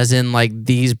apples, as in like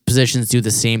these positions do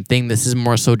the same thing. This is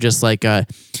more so just like a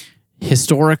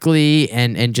historically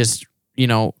and just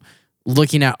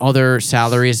looking at other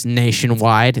salaries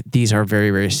nationwide, these are very,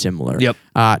 very similar. Yep.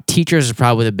 Teachers is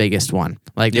probably the biggest one.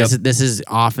 Like this is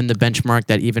often the benchmark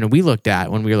that even we looked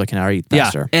at when we were looking at our youth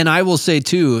pastor. And I will say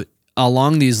too,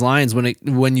 along these lines,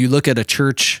 when you look at a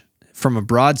church from a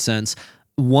broad sense,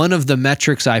 one of the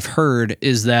metrics I've heard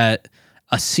is that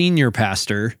a senior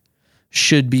pastor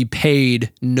should be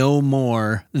paid no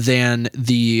more than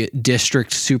the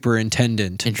district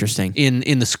superintendent. Interesting.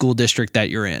 In the school district that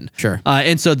you're in. Sure.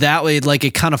 And so that way, like,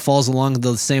 it kind of falls along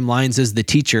the same lines as the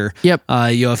teacher. Yep.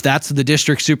 If that's the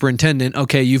district superintendent,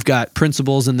 okay, you've got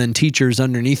principals and then teachers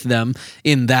underneath them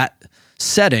in that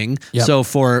setting. Yep. So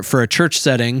for a church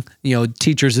setting,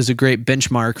 teachers is a great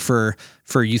benchmark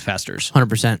for youth pastors.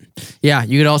 100%. Yeah,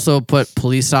 you could also put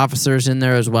police officers in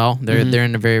there as well. They're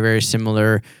in a very, very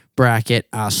similar bracket.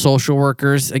 Social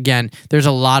workers, again, there's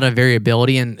a lot of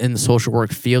variability in the social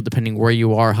work field depending where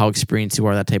you are, how experienced you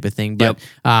are, that type of thing. But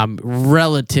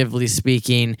relatively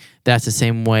speaking, that's the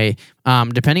same way.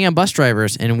 Depending on bus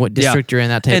drivers and what district you're in,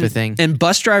 that type of thing. And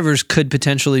bus drivers could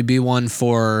potentially be one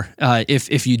for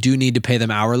if you do need to pay them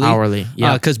hourly. Hourly,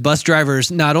 yeah. Because bus drivers,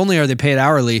 not only are they paid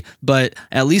hourly, but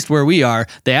at least where we are,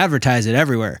 they advertise it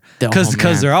everywhere.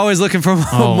 Because they're always looking for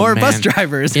more bus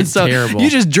drivers. And so terrible. You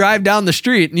just drive down the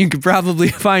street and you can probably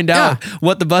find out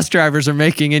what the bus drivers are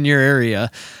making in your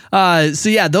area.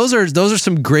 Those are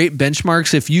some great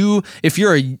benchmarks. If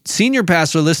you're a senior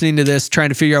pastor listening to this, trying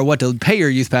to figure out what to pay your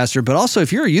youth pastor, but also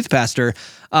if you're a youth pastor,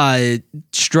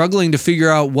 struggling to figure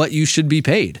out what you should be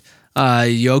paid.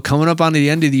 Coming up on the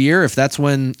end of the year, if that's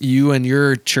when you and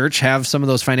your church have some of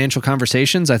those financial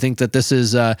conversations, I think that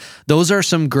those are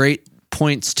some great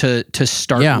points to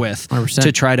start with 100%.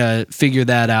 To try to figure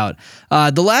that out.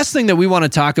 The last thing that we want to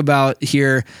talk about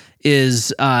here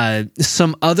is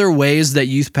some other ways that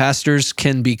youth pastors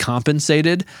can be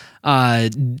compensated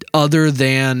other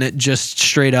than just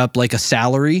straight up like a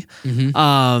salary.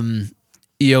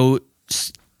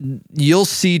 You'll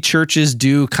see churches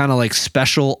do kind of like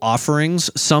special offerings.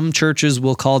 Some churches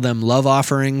will call them love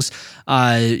offerings,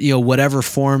 whatever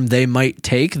form they might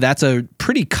take. That's a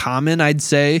pretty common, I'd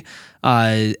say,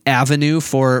 avenue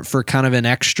for kind of an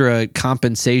extra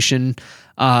compensation.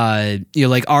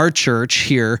 Like our church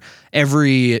here,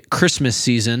 every Christmas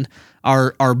season,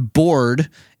 our board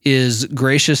is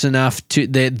gracious enough to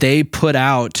they put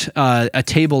out a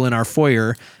table in our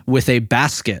foyer with a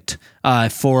basket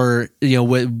for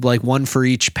like one for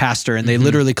each pastor, and they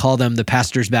literally call them the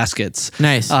pastor's baskets.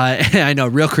 Nice. I know,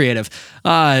 real creative.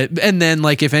 And then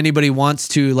like if anybody wants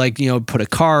to put a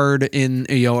card in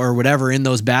or whatever in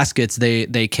those baskets,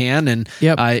 they can, and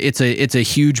it's a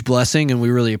huge blessing, and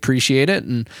we really appreciate it,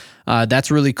 and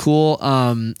that's really cool.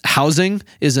 Housing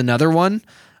is another one.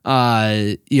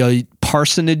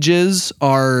 Parsonages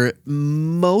are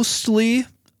mostly,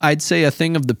 I'd say, a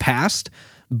thing of the past,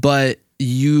 but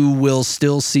you will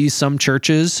still see some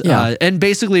churches. And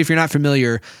basically, if you're not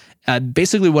familiar,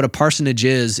 basically what a parsonage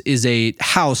is a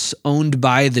house owned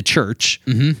by the church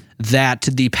that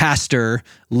the pastor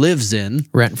lives in.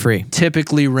 Rent-free.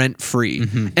 Typically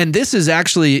rent-free. And this is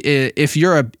actually, if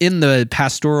you're in the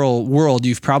pastoral world,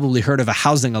 you've probably heard of a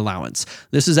housing allowance.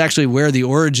 This is actually where the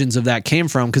origins of that came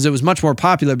from, because it was much more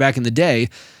popular back in the day.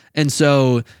 And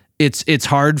so it's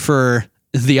hard for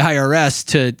the IRS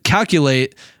to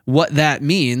calculate what that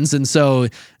means. And so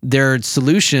their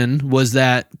solution was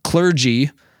that clergy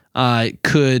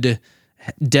could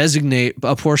designate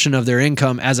a portion of their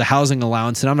income as a housing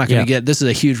allowance. And I'm not going to this is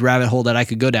a huge rabbit hole that I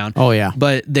could go down. Oh yeah.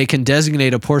 But they can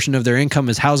designate a portion of their income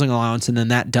as housing allowance, and then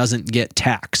that doesn't get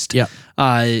taxed. Yeah.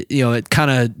 It kind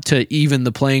of to even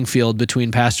the playing field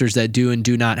between pastors that do and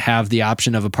do not have the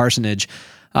option of a parsonage.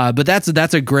 But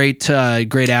that's a great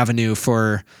avenue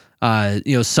for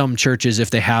some churches, if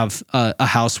they have a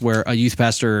house where a youth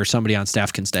pastor or somebody on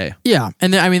staff can stay. Yeah.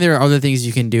 And then, I mean, there are other things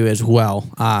you can do as well,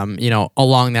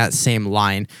 along that same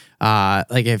line.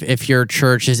 Like if your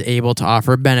church is able to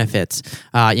offer benefits,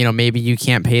 maybe you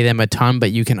can't pay them a ton,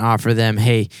 but you can offer them,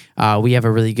 hey, we have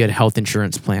a really good health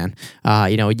insurance plan.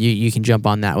 You can jump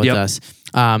on that with us.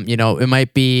 It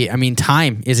might be,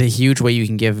 time is a huge way you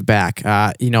can give back.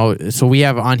 So we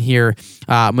have on here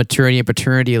maternity and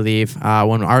paternity leave.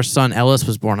 When our son Ellis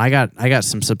was born, I got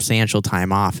some substantial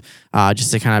time off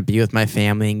just to kind of be with my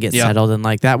family and get settled. And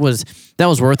like that was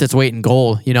worth its weight in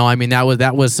gold.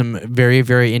 That was some very,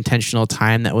 very intentional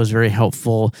time that was very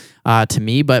helpful to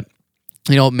me. But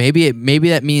maybe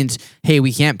that means, hey,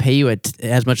 we can't pay you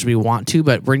as much as we want to,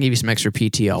 but we're gonna give you some extra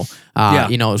PTO.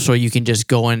 So you can just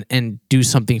go and do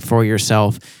something for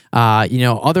yourself.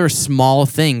 Other small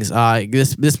things.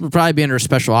 This would probably be under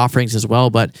special offerings as well,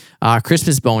 but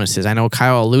Christmas bonuses. I know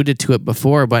Kyle alluded to it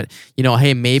before, but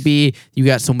hey, maybe you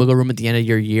got some wiggle room at the end of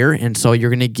your year, and so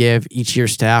you're gonna give each of your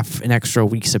staff an extra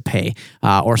weeks of pay,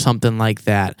 or something like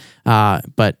that.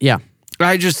 But yeah.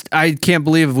 I can't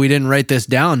believe we didn't write this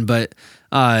down, but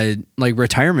like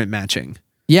retirement matching.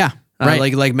 Yeah.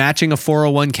 Right. Like matching a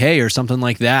 401k or something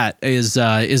like that is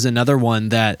another one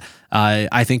that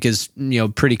I think is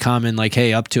pretty common. Like,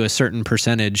 hey, up to a certain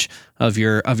percentage of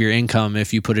your income,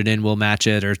 if you put it in, we'll match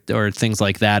it, or things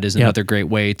like that is another great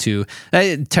way to.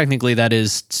 Technically, that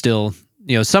is still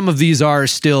some of these are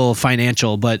still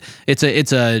financial, but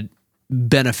it's a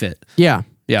benefit. Yeah.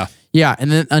 Yeah. Yeah,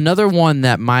 and then another one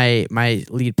that my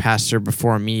lead pastor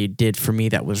before me did for me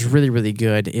that was really, really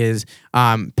good is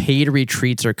paid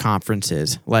retreats or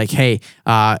conferences. Like, hey,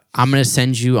 I'm going to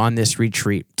send you on this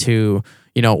retreat to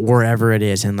wherever it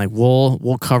is, and like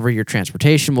we'll cover your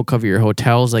transportation, we'll cover your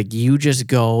hotels. Like you just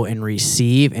go and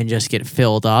receive and just get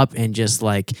filled up and just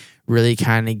like really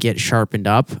kind of get sharpened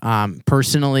up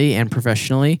personally and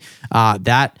professionally.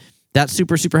 That's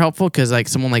super, super helpful because like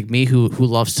someone like me who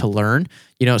loves to learn,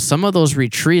 some of those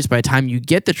retreats, by the time you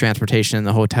get the transportation and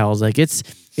the hotels, like it's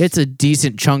a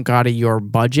decent chunk out of your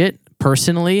budget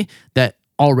personally that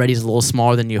already is a little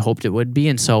smaller than you hoped it would be.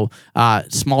 And so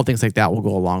small things like that will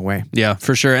go a long way. Yeah,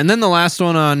 for sure. And then the last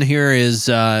one on here is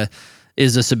a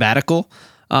sabbatical.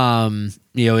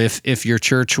 If your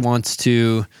church wants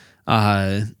to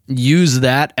use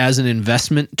that as an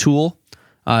investment tool,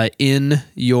 in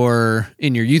your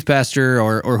youth pastor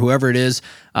or whoever it is,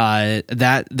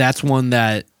 that's one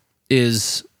that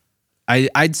is,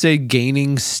 I'd say,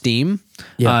 gaining steam.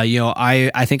 Yeah.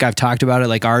 I think I've talked about it.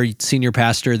 Like our senior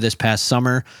pastor this past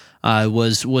summer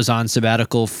was on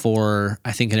sabbatical for,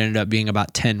 I think it ended up being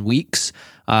about 10 weeks.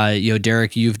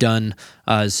 Derek, you've done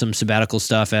some sabbatical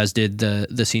stuff, as did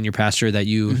the senior pastor that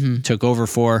you took over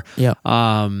for. Yeah.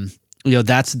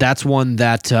 That's one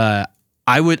that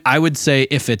I would say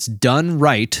if it's done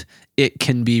right, it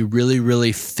can be really,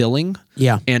 really filling,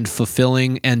 and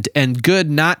fulfilling and good,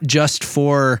 not just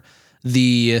for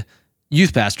the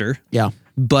youth pastor,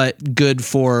 but good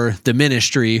for the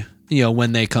ministry,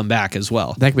 when they come back as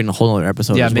well. That could be a whole other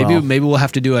episode. Yeah, maybe we'll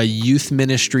have to do a youth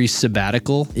ministry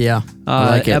sabbatical. Yeah,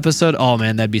 like episode. Oh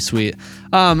man, that'd be sweet.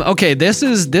 Okay,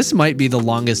 this might be the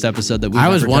longest episode that we've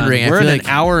ever done. We're at an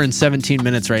hour and 17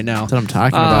 minutes right now. That's what I'm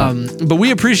talking about. But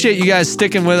we appreciate you guys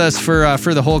sticking with us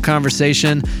for the whole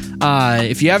conversation.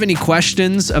 If you have any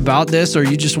questions about this, or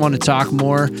you just want to talk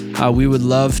more, we would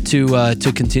love to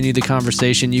continue the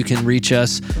conversation. You can reach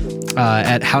us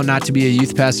at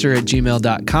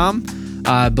hownottobeayouthpastor@gmail.com.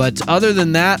 But other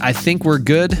than that, I think we're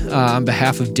good. On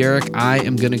behalf of Derek, I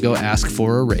am going to go ask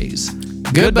for a raise.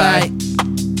 Goodbye.